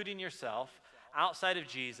 including yourself, outside of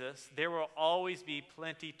Jesus, there will always be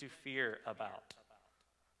plenty to fear about.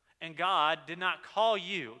 And God did not call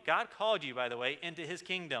you, God called you, by the way, into his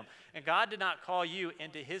kingdom. And God did not call you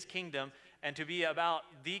into his kingdom and to be about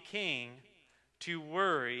the king, to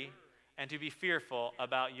worry and to be fearful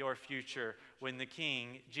about your future when the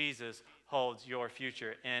King, Jesus, holds your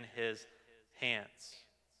future in his hands.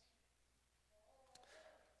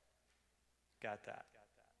 Got that.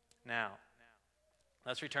 Now,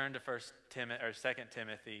 let's return to 2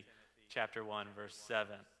 Timothy chapter 1, verse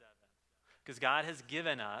 7. Because God has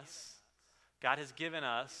given us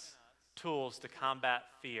tools to combat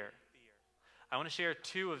fear. I want to share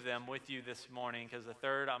two of them with you this morning, because the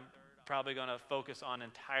third I'm probably going to focus on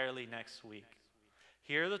entirely next week.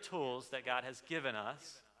 Here are the tools that God has given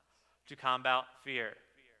us to combat fear.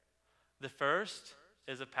 The first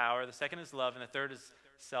is of power, the second is love, and the third is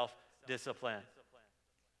self-discipline.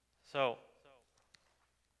 So,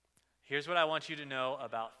 here's what I want you to know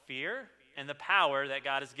about fear and the power that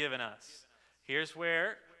God has given us. Here's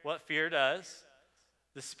what fear does.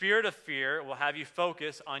 The spirit of fear will have you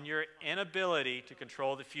focus on your inability to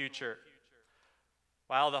control the future,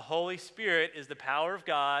 while the Holy Spirit is the power of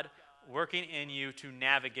God working in you to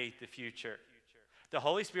navigate the future. The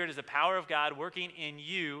Holy Spirit is the power of God working in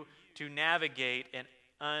you to navigate an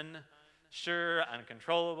unsure,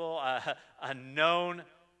 uncontrollable, unknown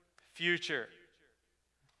future.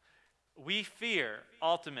 We fear,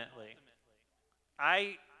 ultimately.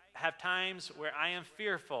 I have times where I am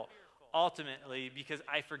fearful, ultimately, because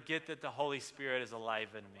I forget that the Holy Spirit is alive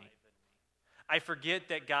in me. I forget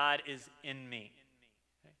that God is in me.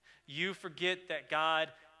 You forget that God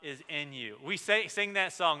is in you. We sing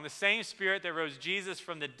that song, the same Spirit that rose Jesus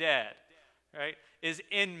from the dead, right, is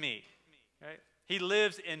in me, right? He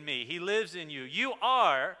lives in me. He lives in you. You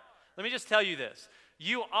are, let me just tell you this,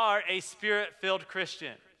 you are a Spirit-filled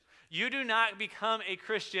Christian. You do not become a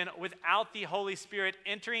Christian without the Holy Spirit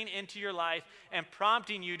entering into your life and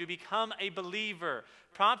prompting you to become a believer,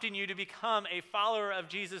 prompting you to become a follower of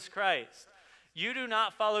Jesus Christ. You do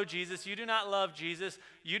not follow Jesus. You do not love Jesus.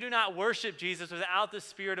 You do not worship Jesus without the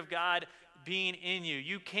Spirit of God being in you.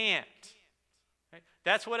 You can't. Right?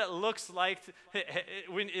 That's what it looks like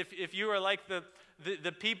if you are like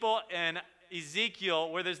the people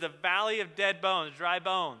Ezekiel, where there's the valley of dead bones, dry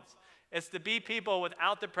bones. It's to be people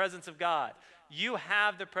without the presence of God. You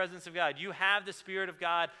have the presence of God. You have the Spirit of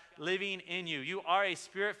God living in you. You are a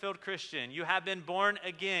Spirit-filled Christian. You have been born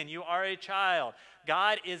again. You are a child.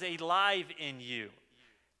 God is alive in you.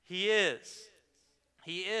 He is.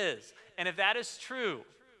 He is. And if that is true,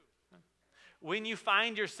 when you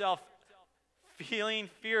find yourself feeling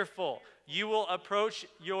fearful, you will approach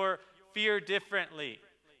your fear differently.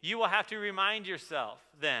 You will have to remind yourself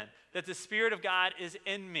then that the Spirit of God is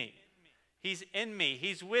in me. He's in me.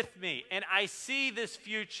 He's with me. And I see this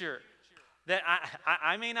future that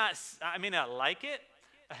I may not like it.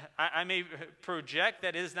 I may project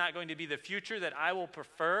that it is not going to be the future that I will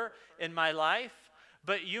prefer in my life.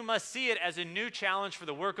 But you must see it as a new challenge for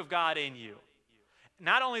the work of God in you.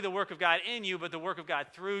 Not only the work of God in you, but the work of God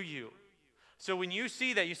through you. So when you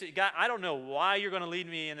see that, you say, God, I don't know why you're going to lead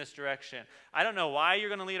me in this direction. I don't know why you're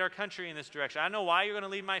going to lead our country in this direction. I don't know why you're going to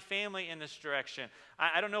lead my family in this direction.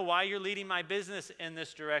 I don't know why you're leading my business in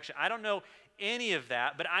this direction. I don't know any of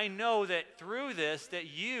that, but I know that through this, that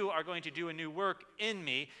you are going to do a new work in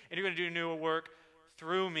me, and you're going to do a new work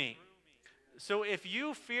through me. So if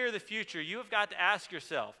you fear the future, you have got to ask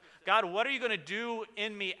yourself, God, what are you going to do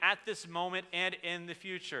in me at this moment and in the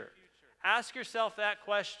future? Ask yourself that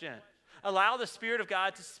question. Allow the Spirit of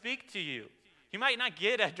God to speak to you. You might not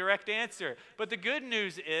get a direct answer, but the good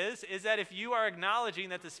news is that if you are acknowledging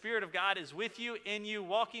that the Spirit of God is with you, in you,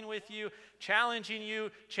 walking with you, challenging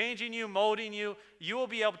you, changing you, molding you, you will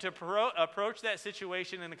be able to approach that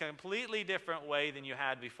situation in a completely different way than you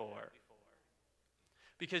had before.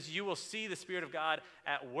 Because you will see the Spirit of God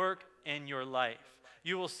at work in your life.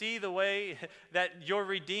 You will see the way that your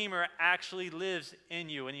Redeemer actually lives in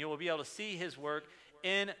you, and you will be able to see His work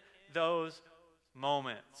in those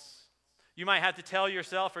moments. You might have to tell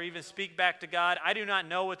yourself or even speak back to God, I do not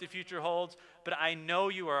know what the future holds, but I know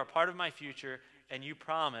you are a part of my future, and you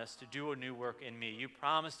promise to do a new work in me. You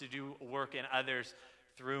promise to do work in others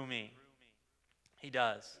through me. He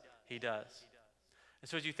does. He does. And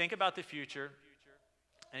so as you think about the future,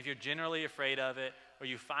 and if you're generally afraid of it, or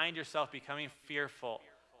you find yourself becoming fearful,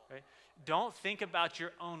 right, don't think about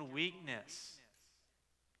your own weakness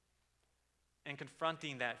and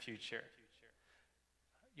confronting that future.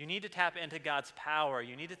 You need to tap into God's power.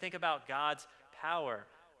 You need to think about God's power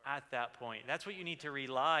at that point. That's what you need to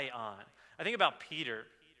rely on. I think about Peter.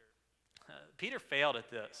 Peter failed at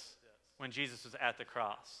this when Jesus was at the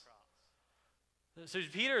cross. So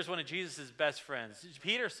Peter is one of Jesus' best friends.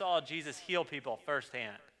 Peter saw Jesus heal people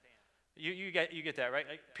firsthand. You get that, right?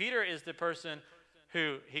 Like, Peter is the person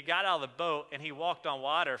who he got out of the boat and he walked on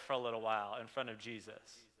water for a little while in front of Jesus.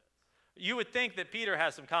 You would think that Peter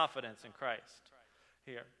has some confidence in Christ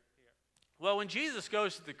here. Well, when Jesus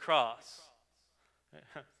goes to the cross,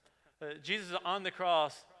 Jesus is on the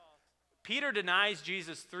cross, Peter denies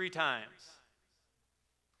Jesus 3 times.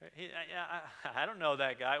 I don't know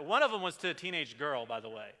that guy. One of them was to a teenage girl, by the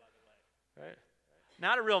way. Right?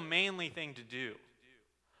 Not a real manly thing to do.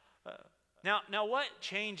 Now, what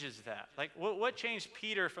changes that? Like, what changed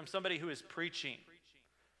Peter from somebody who is preaching,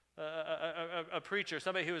 a preacher,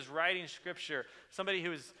 somebody who is writing scripture, somebody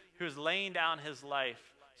who is laying down his life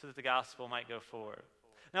so that the gospel might go forward?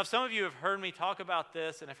 Now, if some of you have heard me talk about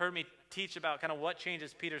this and have heard me teach about kind of what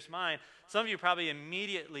changes Peter's mind, some of you probably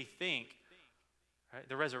immediately think, right,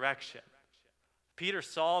 the resurrection. Peter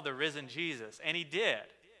saw the risen Jesus, and he did.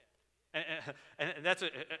 And that's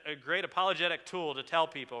a great apologetic tool to tell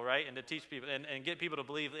people, right, and to teach people and get people to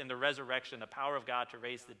believe in the resurrection, the power of God to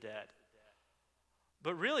raise the dead.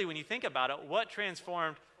 But really, when you think about it, what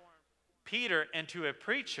transformed Peter into a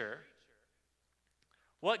preacher,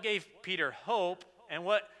 what gave Peter hope, and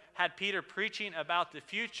what had Peter preaching about the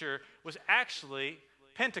future was actually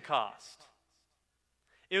Pentecost.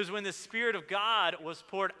 It was when the Spirit of God was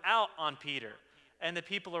poured out on Peter and the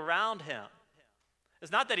people around him.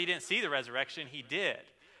 It's not that he didn't see the resurrection, he did.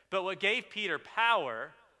 But what gave Peter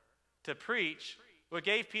power to preach, what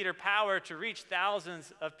gave Peter power to reach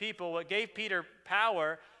thousands of people, what gave Peter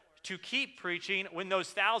power to keep preaching when those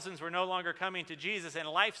thousands were no longer coming to Jesus and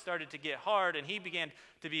life started to get hard and he began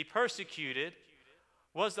to be persecuted,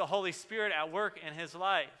 was the Holy Spirit at work in his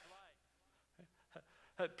life.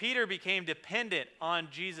 Peter became dependent on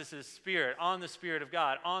Jesus' Spirit, on the Spirit of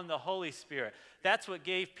God, on the Holy Spirit. That's what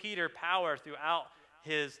gave Peter power throughout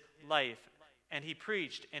his life. And he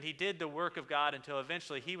preached and he did the work of God until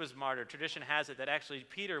eventually he was martyred. Tradition has it that actually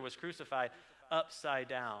Peter was crucified upside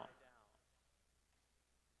down.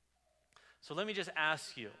 So let me just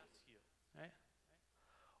ask you, right?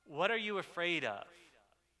 What are you afraid of?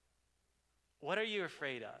 What are you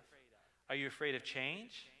afraid of? Are you afraid of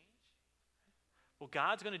change? Well,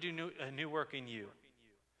 God's going to do a new work in you.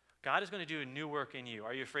 God is going to do a new work in you.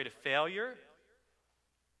 Are you afraid of failure?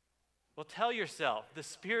 Well, tell yourself, the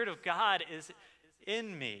Spirit of God is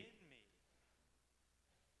in me.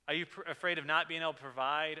 Are you afraid of not being able to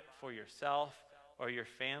provide for yourself or your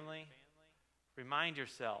family? Remind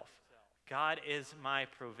yourself, God is my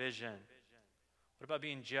provision. What about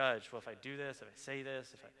being judged? Well, if I do this, if I say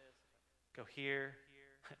this, if I go here,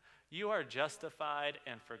 you are justified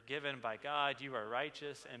and forgiven by God. You are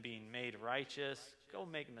righteous and being made righteous. Go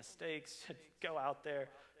make mistakes. Go out there.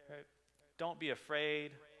 Right? Don't be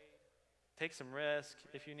afraid. Take some risk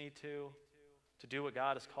if you need to do what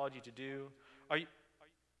God has called you to do.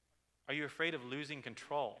 Are you afraid of losing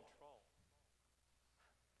control?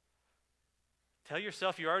 Tell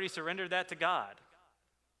yourself you already surrendered that to God.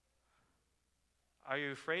 Are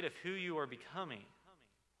you afraid of who you are becoming?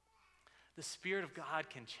 The Spirit of God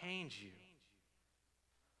can change you.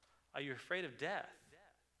 Are you afraid of death?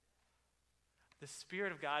 The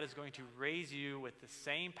Spirit of God is going to raise you with the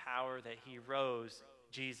same power that He rose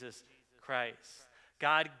Jesus Christ.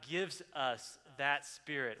 God gives us that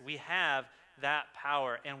Spirit. We have that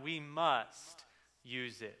power, and we must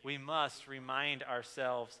use it. We must remind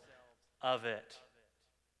ourselves of it.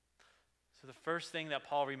 So the first thing that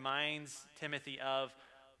Paul reminds Timothy of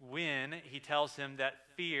when he tells him that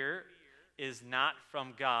fear is not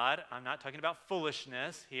from God, I'm not talking about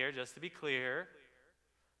foolishness here, just to be clear,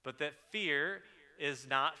 but that fear is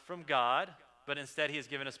not from God, but instead He has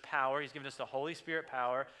given us power. He's given us the Holy Spirit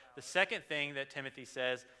power. The second thing that Timothy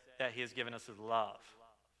says that He has given us is love.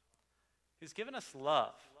 He's given us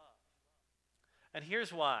love. And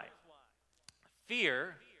here's why.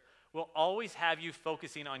 Fear will always have you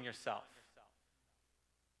focusing on yourself.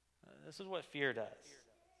 This is what fear does.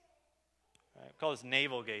 Right? We call this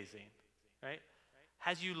navel gazing. Right?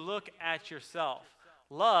 As you look at yourself.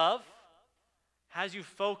 Love has you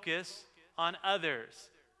focus on others.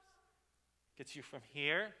 Gets you from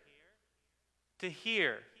here to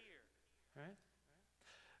here. Right?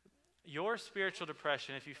 Your spiritual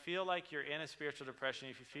depression, if you feel like you're in a spiritual depression,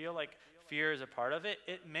 if you feel like fear is a part of it,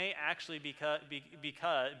 it may actually be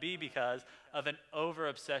because of an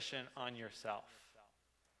over-obsession on yourself.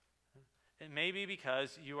 It may be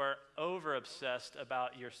because you are over-obsessed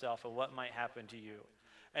about yourself and what might happen to you.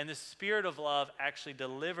 And the Spirit of love actually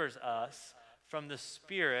delivers us from the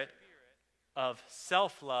spirit of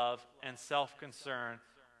self-love and self-concern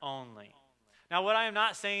only. Now, what I am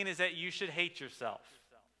not saying is that you should hate yourself.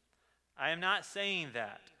 I am not saying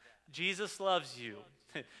that. Jesus loves you.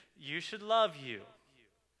 You should love you.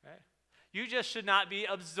 Right? You just should not be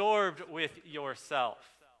absorbed with yourself.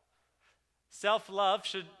 Self-love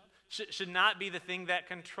should not be the thing that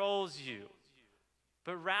controls you,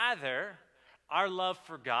 but rather our love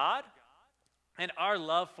for God and our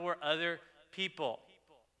love for other people.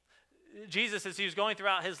 Jesus, as he was going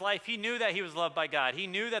throughout his life, he knew that he was loved by God. He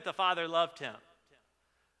knew that the Father loved him.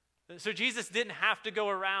 So Jesus didn't have to go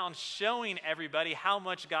around showing everybody how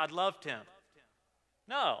much God loved him.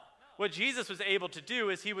 No. What Jesus was able to do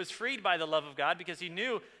is he was freed by the love of God because he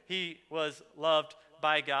knew he was loved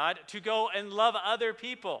by God to go and love other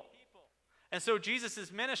people. And so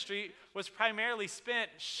Jesus' ministry was primarily spent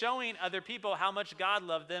showing other people how much God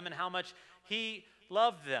loved them and how much he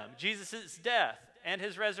loved them. Jesus' death and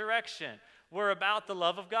his resurrection were about the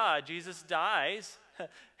love of God. Jesus dies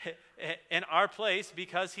in our place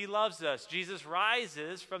because he loves us. Jesus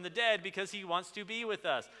rises from the dead because he wants to be with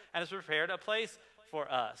us and has prepared a place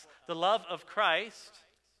for us. The love of Christ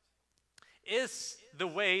is the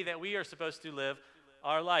way that we are supposed to live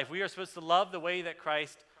our life. We are supposed to love the way that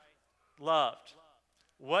Christ loved.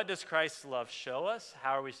 What does Christ's love show us?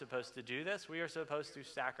 How are we supposed to do this? We are supposed to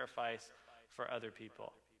sacrifice for other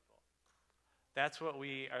people. That's what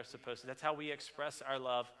we are supposed to. That's how we express our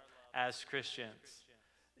love as Christians.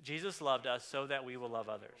 Jesus loved us so that we will love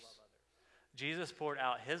others. Jesus poured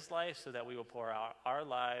out his life so that we will pour out our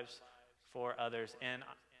lives for others and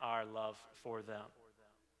our love for them.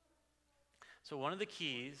 So one of the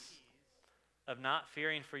keys of not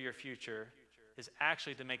fearing for your future is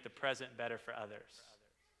actually to make the present better for others.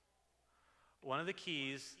 One of the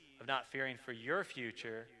keys of not fearing for your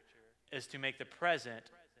future is to make the present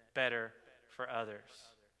better for others.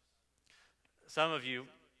 Some of you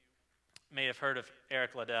may have heard of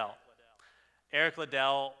Eric Liddell. Eric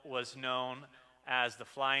Liddell was known as the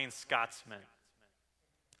Flying Scotsman.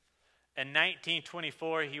 In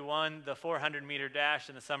 1924, he won the 400-meter dash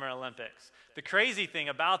in the Summer Olympics. The crazy thing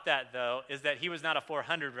about that, though, is that he was not a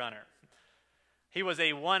 400 runner. He was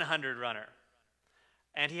a 100 runner.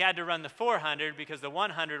 And he had to run the 400 because the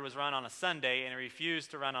 100 was run on a Sunday, and he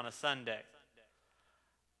refused to run on a Sunday.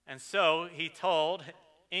 And so he told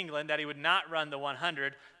England that he would not run the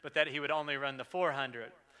 100, but that he would only run the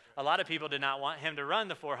 400. A lot of people did not want him to run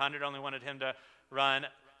the 400, only wanted him to run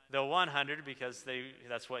the 100 because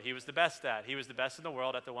that's what he was the best at. He was the best in the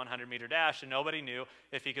world at the 100-meter dash, and nobody knew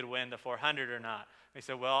if he could win the 400 or not. He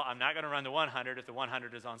said, well, I'm not going to run the 100 if the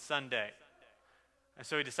 100 is on Sunday. And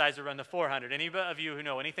so he decides to run the 400. Any of you who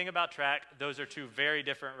know anything about track, those are two very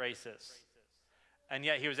different races. And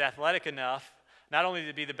yet he was athletic enough not only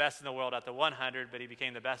to be the best in the world at the 100, but he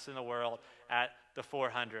became the best in the world at the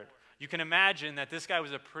 400. You can imagine that this guy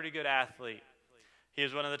was a pretty good athlete. He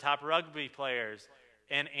was one of the top rugby players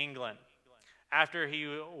in England. After he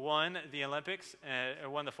won the Olympics,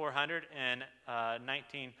 won the 400 in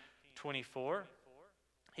 1924,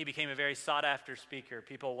 he became a very sought-after speaker.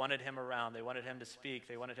 People wanted him around. They wanted him to speak.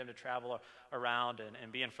 They wanted him to travel around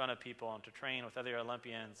and be in front of people and to train with other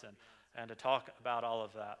Olympians and to talk about all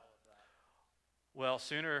of that. Well,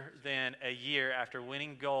 sooner than a year after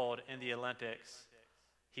winning gold in the Olympics,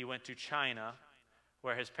 he went to China,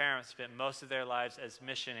 where his parents spent most of their lives as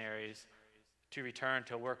missionaries to return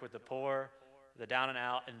to work with the poor, the down and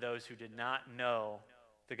out, and those who did not know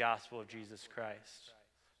the gospel of Jesus Christ.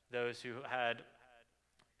 Those who had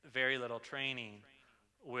very little training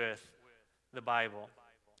with the Bible.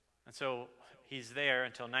 And so he's there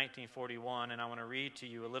until 1941, and I want to read to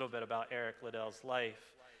you a little bit about Eric Liddell's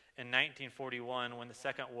life. In 1941, when the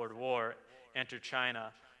Second World War entered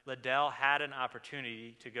China, Liddell had an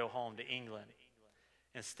opportunity to go home to England.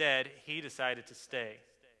 Instead, he decided to stay.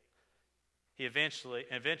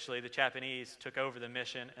 Eventually, the Japanese took over the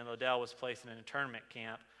mission, and Liddell was placed in an internment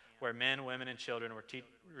camp where men, women, and children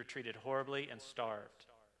were treated horribly and starved.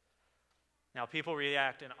 Now, people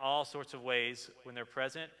react in all sorts of ways when their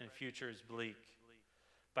present and future is bleak.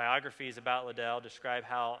 Biographies about Liddell describe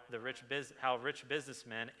how rich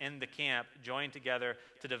businessmen in the camp joined together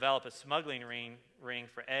to develop a smuggling ring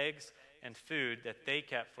for eggs and food that they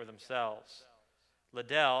kept for themselves.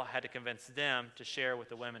 Liddell had to convince them to share with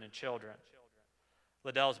the women and children.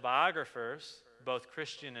 Liddell's biographers, both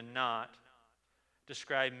Christian and not,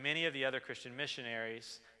 describe many of the other Christian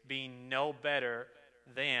missionaries being no better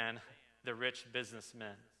than the rich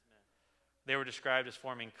businessmen. They were described as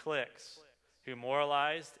forming cliques who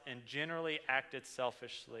moralized and generally acted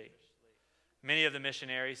selfishly. Many of the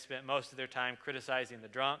missionaries spent most of their time criticizing the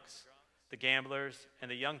drunks, the gamblers,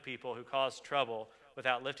 and the young people who caused trouble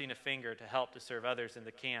without lifting a finger to help to serve others in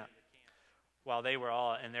the camp, while they were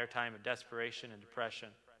all in their time of desperation and depression.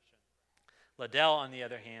 Liddell, on the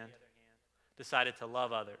other hand, decided to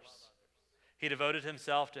love others. He devoted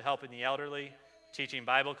himself to helping the elderly, teaching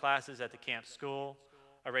Bible classes at the camp school,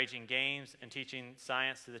 arranging games, and teaching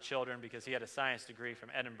science to the children because he had a science degree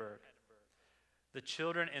from Edinburgh. The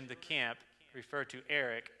children in the camp referred to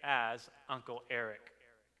Eric as Uncle Eric.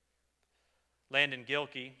 Landon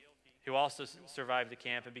Gilkey, who also survived the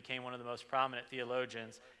camp and became one of the most prominent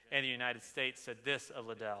theologians in the United States, said this of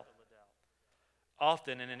Liddell: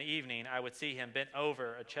 "Often in an evening, I would see him bent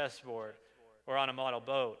over a chessboard or on a model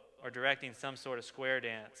boat or directing some sort of square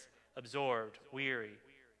dance, absorbed, weary,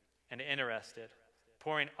 and interested,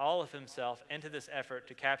 pouring all of himself into this effort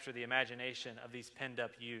to capture the imagination of these penned-up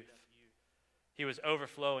youth. He was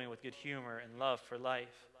overflowing with good humor and love for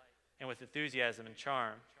life, and with enthusiasm and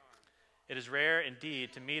charm. It is rare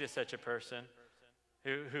indeed to meet such a person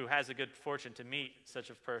who has the good fortune to meet such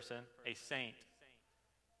a person, a saint.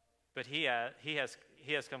 But he has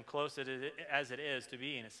come close as it is to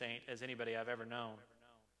being a saint as anybody I've ever known."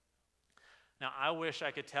 Now, I wish I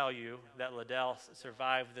could tell you that Liddell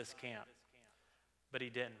survived this camp, but he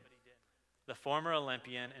didn't. The former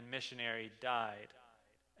Olympian and missionary died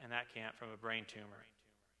in that camp from a brain tumor.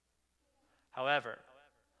 However,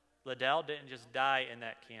 Liddell didn't just die in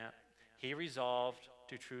that camp. He resolved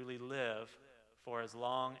to truly live for as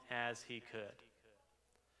long as he could.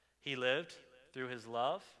 He lived through his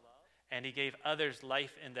love, and he gave others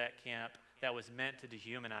life in that camp that was meant to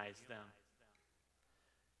dehumanize them.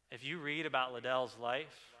 If you read about Liddell's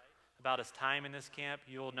life, about his time in this camp,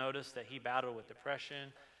 you'll notice that he battled with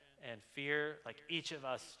depression and fear like each of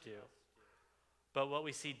us do. But what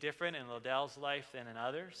we see different in Liddell's life than in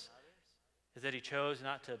others is that he chose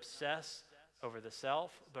not to obsess over the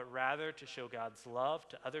self, but rather to show God's love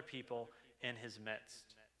to other people in his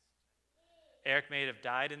midst. Eric may have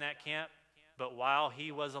died in that camp, but while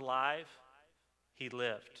he was alive, he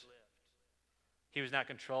lived. He was not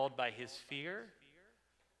controlled by his fear,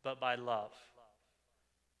 but by love.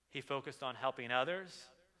 He focused on helping others,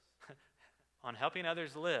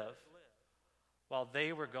 live while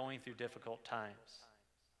they were going through difficult times.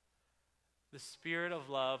 The Spirit of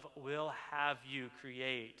love will have you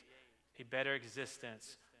create a better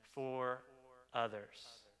existence for others.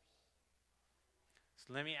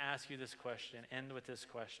 So let me ask you this question, end with this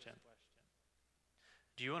question.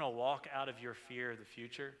 Do you want to walk out of your fear of the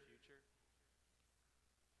future?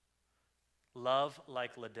 Love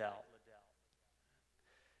like Liddell.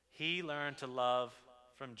 He learned to love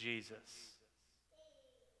from Jesus.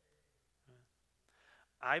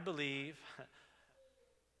 I believe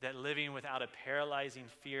that living without a paralyzing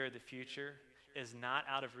fear of the future is not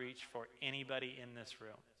out of reach for anybody in this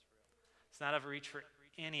room. It's not out of reach for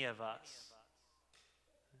any of us.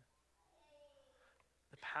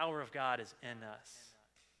 The power of God is in us.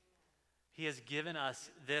 He has given us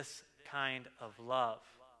this kind of love.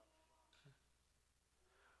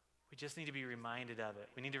 We just need to be reminded of it.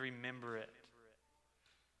 We need to remember it.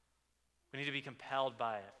 We need to be compelled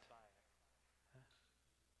by it.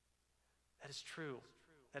 That is true.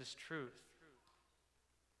 That is truth.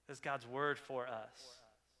 That's God's word for us.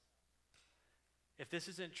 If this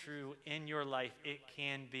isn't true in your life, it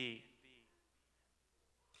can be.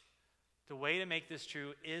 The way to make this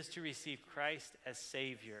true is to receive Christ as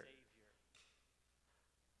Savior.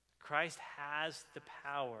 Christ has the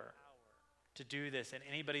power to do this in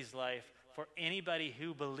anybody's life for anybody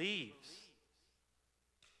who believes.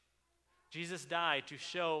 Jesus died to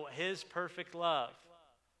show his perfect love.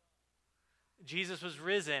 Jesus was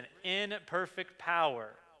risen in perfect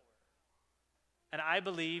power. And I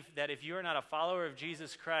believe that if you are not a follower of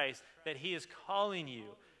Jesus Christ, that he is calling you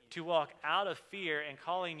to walk out of fear and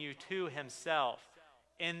calling you to himself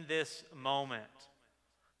in this moment.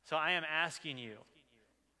 So I am asking you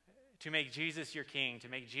to make Jesus your King, to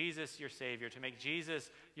make Jesus your Savior, to make Jesus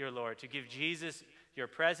your Lord, to give Jesus your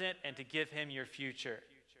present and to give him your future.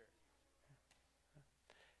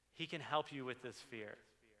 He can help you with this fear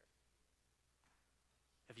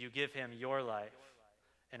if you give him your life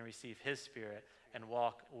and receive his Spirit and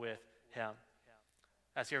walk with him.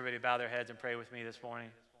 Ask everybody to bow their heads and pray with me this morning.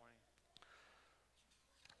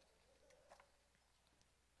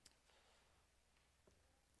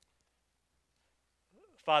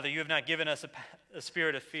 Father, you have not given us a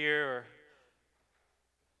spirit of fear,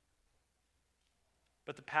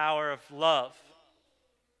 but the power of love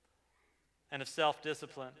and of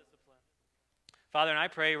self-discipline. Father, and I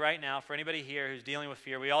pray right now for anybody here who's dealing with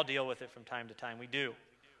fear. We all deal with it from time to time. We do.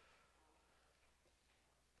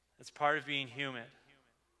 It's part of being human.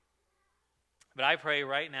 But I pray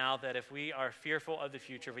right now that if we are fearful of the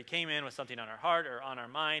future, if we came in with something on our heart or on our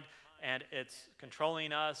mind and it's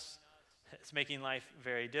controlling us, it's making life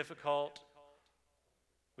very difficult,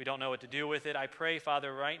 we don't know what to do with it, I pray,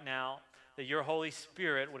 Father, right now that your Holy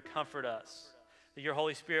Spirit would comfort us, that your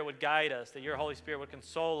Holy Spirit would guide us, that your Holy Spirit would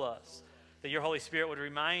console us, that your Holy Spirit would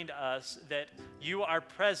remind us that you are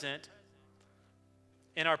present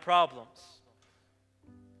in our problems.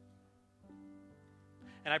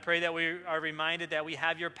 And I pray that we are reminded that we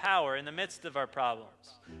have your power in the midst of our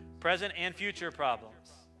problems, present and future problems.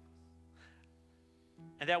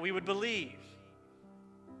 And that we would believe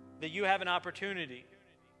that you have an opportunity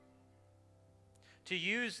to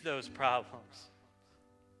use those problems,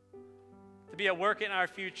 to be at work in our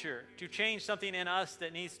future, to change something in us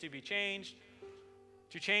that needs to be changed,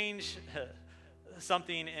 to change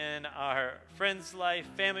something in our friend's life,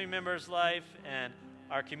 family member's life, and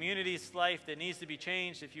our community's life that needs to be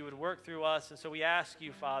changed if you would work through us. And so we ask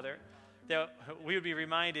you, Father, that we would be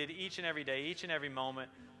reminded each and every day, each and every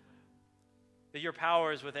moment, that your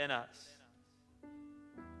power is within us.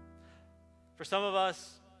 For some of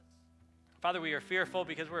us, Father, we are fearful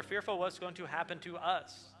because we're fearful what's going to happen to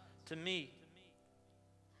us, to me.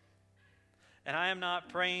 And I am not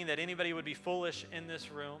praying that anybody would be foolish in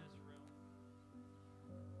this room,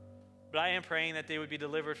 but I am praying that they would be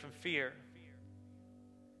delivered from fear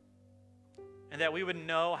and that we would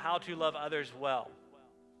know how to love others well,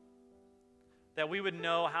 that we would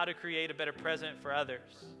know how to create a better present for others,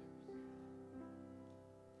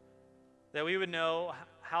 that we would know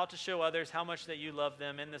how to show others how much that you love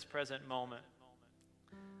them in this present moment.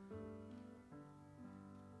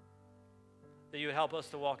 That you would help us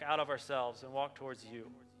to walk out of ourselves and walk towards you.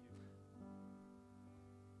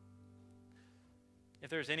 If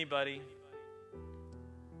there's anybody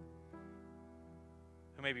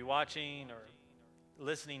who may be watching or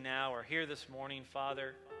listening now or here this morning,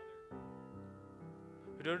 Father,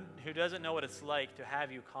 who doesn't know what it's like to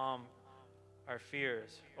have you calm our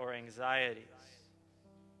fears or anxieties,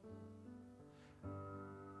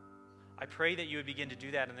 I pray that you would begin to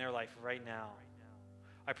do that in their life right now.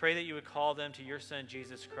 I pray that you would call them to your Son,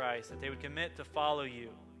 Jesus Christ, that they would commit to follow you,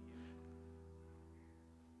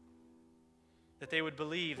 that they would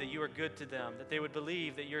believe that you are good to them, that they would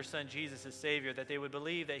believe that your Son, Jesus, is Savior, that they would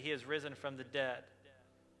believe that he has risen from the dead,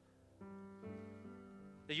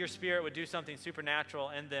 that your Spirit would do something supernatural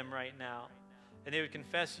in them right now, and they would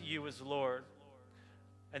confess you as Lord,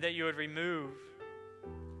 and that you would remove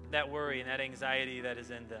that worry and that anxiety that is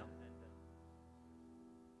in them.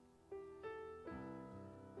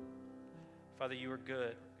 Father, you are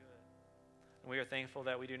good. And we are thankful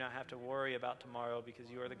that we do not have to worry about tomorrow because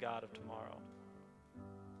you are the God of tomorrow.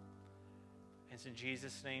 And it's in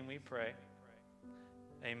Jesus' name we pray.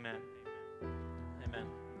 Amen. Amen.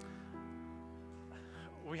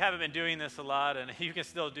 We haven't been doing this a lot, and you can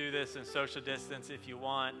still do this in social distance if you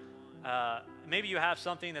want. Maybe you have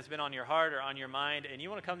something that's been on your heart or on your mind, and you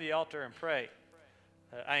want to come to the altar and pray.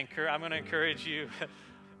 I'm going to encourage you,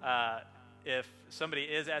 if somebody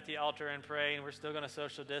is at the altar and praying, we're still going to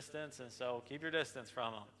social distance, and so keep your distance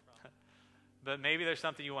from them. But maybe there's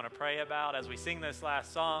something you want to pray about. As we sing this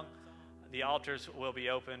last song, the altars will be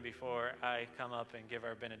open before I come up and give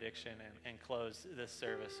our benediction and close this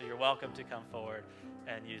service. So you're welcome to come forward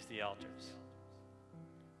and use the altars.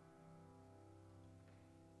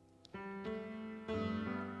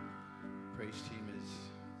 Praise team is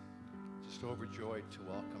just overjoyed to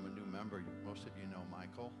welcome a new member. Most of you know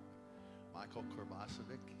Michael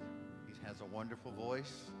Korbasovic. He has a wonderful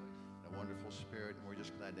voice, a wonderful spirit, and we're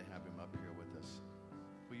just glad to have him up here with us.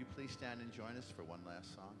 Will you please stand and join us for one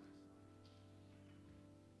last song?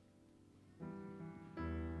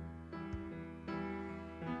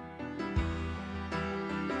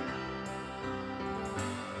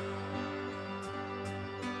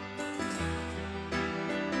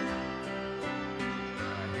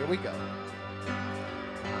 Here we go.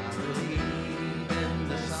 I believe in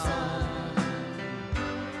the sun.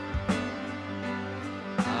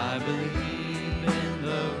 I believe in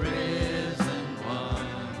the risen one.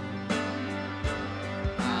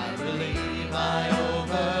 I believe I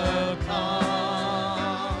overcome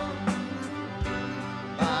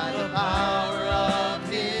by the power of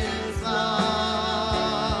his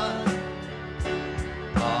love.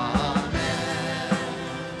 Amen.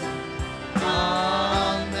 Amen.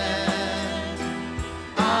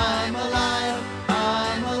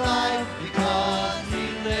 I'm alive because he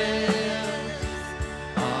lives.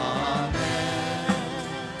 Amen.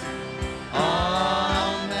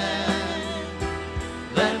 Amen.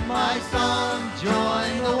 Let my song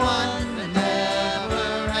join the one that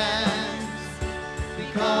never ends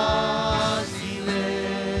because he lives.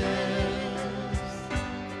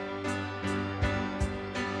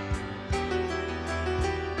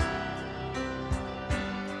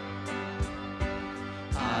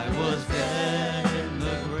 I was dead in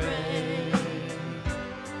the grave.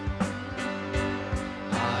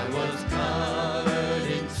 I was covered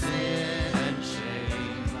in sin and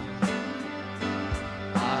shame.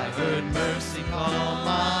 I heard mercy call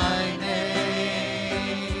my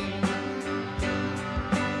name.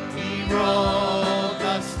 He rolled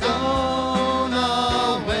the stone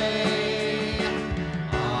away.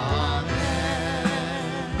 Amen.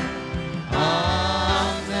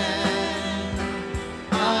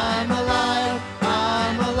 Amen.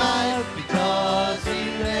 I'm alive because he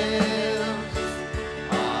lives.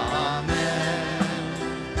 Amen.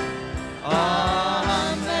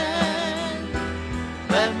 Amen.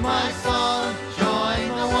 Let my song join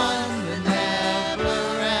the one that never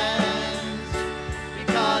ends.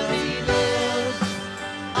 Because he lives,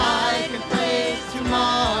 I can face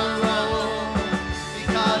tomorrow.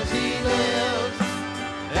 Because he lives,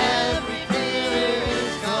 every fear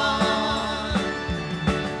is gone.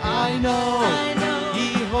 I know he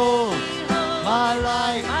holds my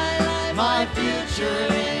life, my future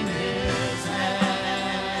in his hand.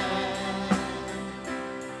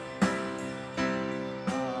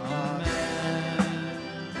 Amen.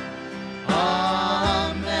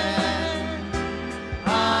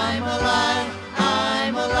 Amen.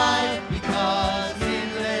 I'm alive because he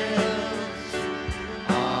lives.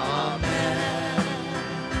 Amen.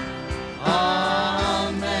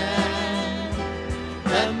 Amen.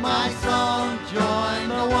 Let my song join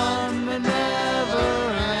the one that never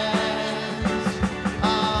ends.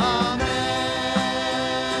 Amen.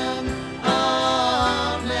 Amen.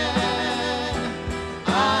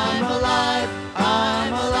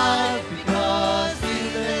 I'm alive because he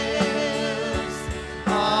lives.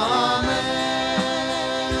 Amen.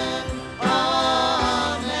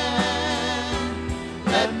 Amen.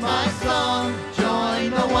 Let my song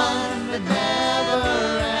join the one that never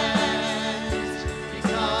ends.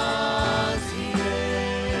 Because he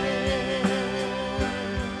lives.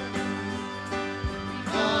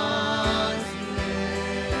 Because he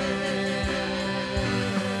lives.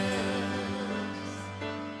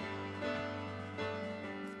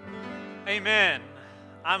 Amen.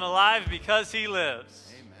 I'm alive because he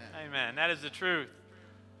lives. Amen. Amen. That is the truth.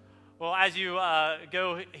 Well, as you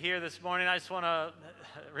go here this morning, I just want to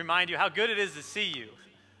remind you how good it is to see you.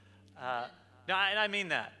 No, and I mean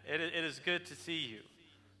that. It is good to see you.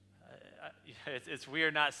 It's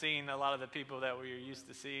weird not seeing a lot of the people that we're used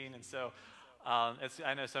to seeing, and so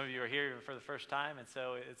I know some of you are here for the first time, and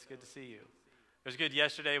so it's good to see you. It was good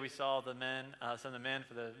yesterday. We saw the men, some of the men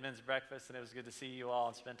for the men's breakfast, and it was good to see you all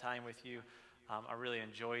and spend time with you. I really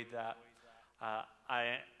enjoyed that.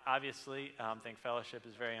 I obviously think fellowship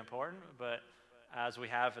is very important, but as we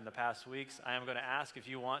have in the past weeks, I am going to ask if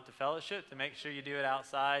you want to fellowship to make sure you do it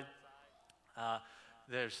outside. I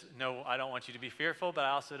don't want you to be fearful, but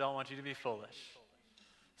I also don't want you to be foolish.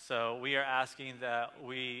 So we are asking that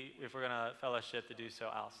if we're going to fellowship, to do so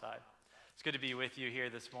outside. It's good to be with you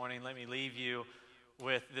here this morning. Let me leave you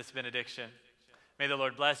with this benediction. May the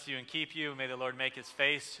Lord bless you and keep you. May the Lord make his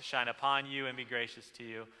face shine upon you and be gracious to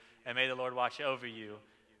you. And may the Lord watch over you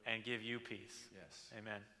and give you peace. Yes.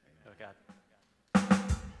 Amen. Oh, God.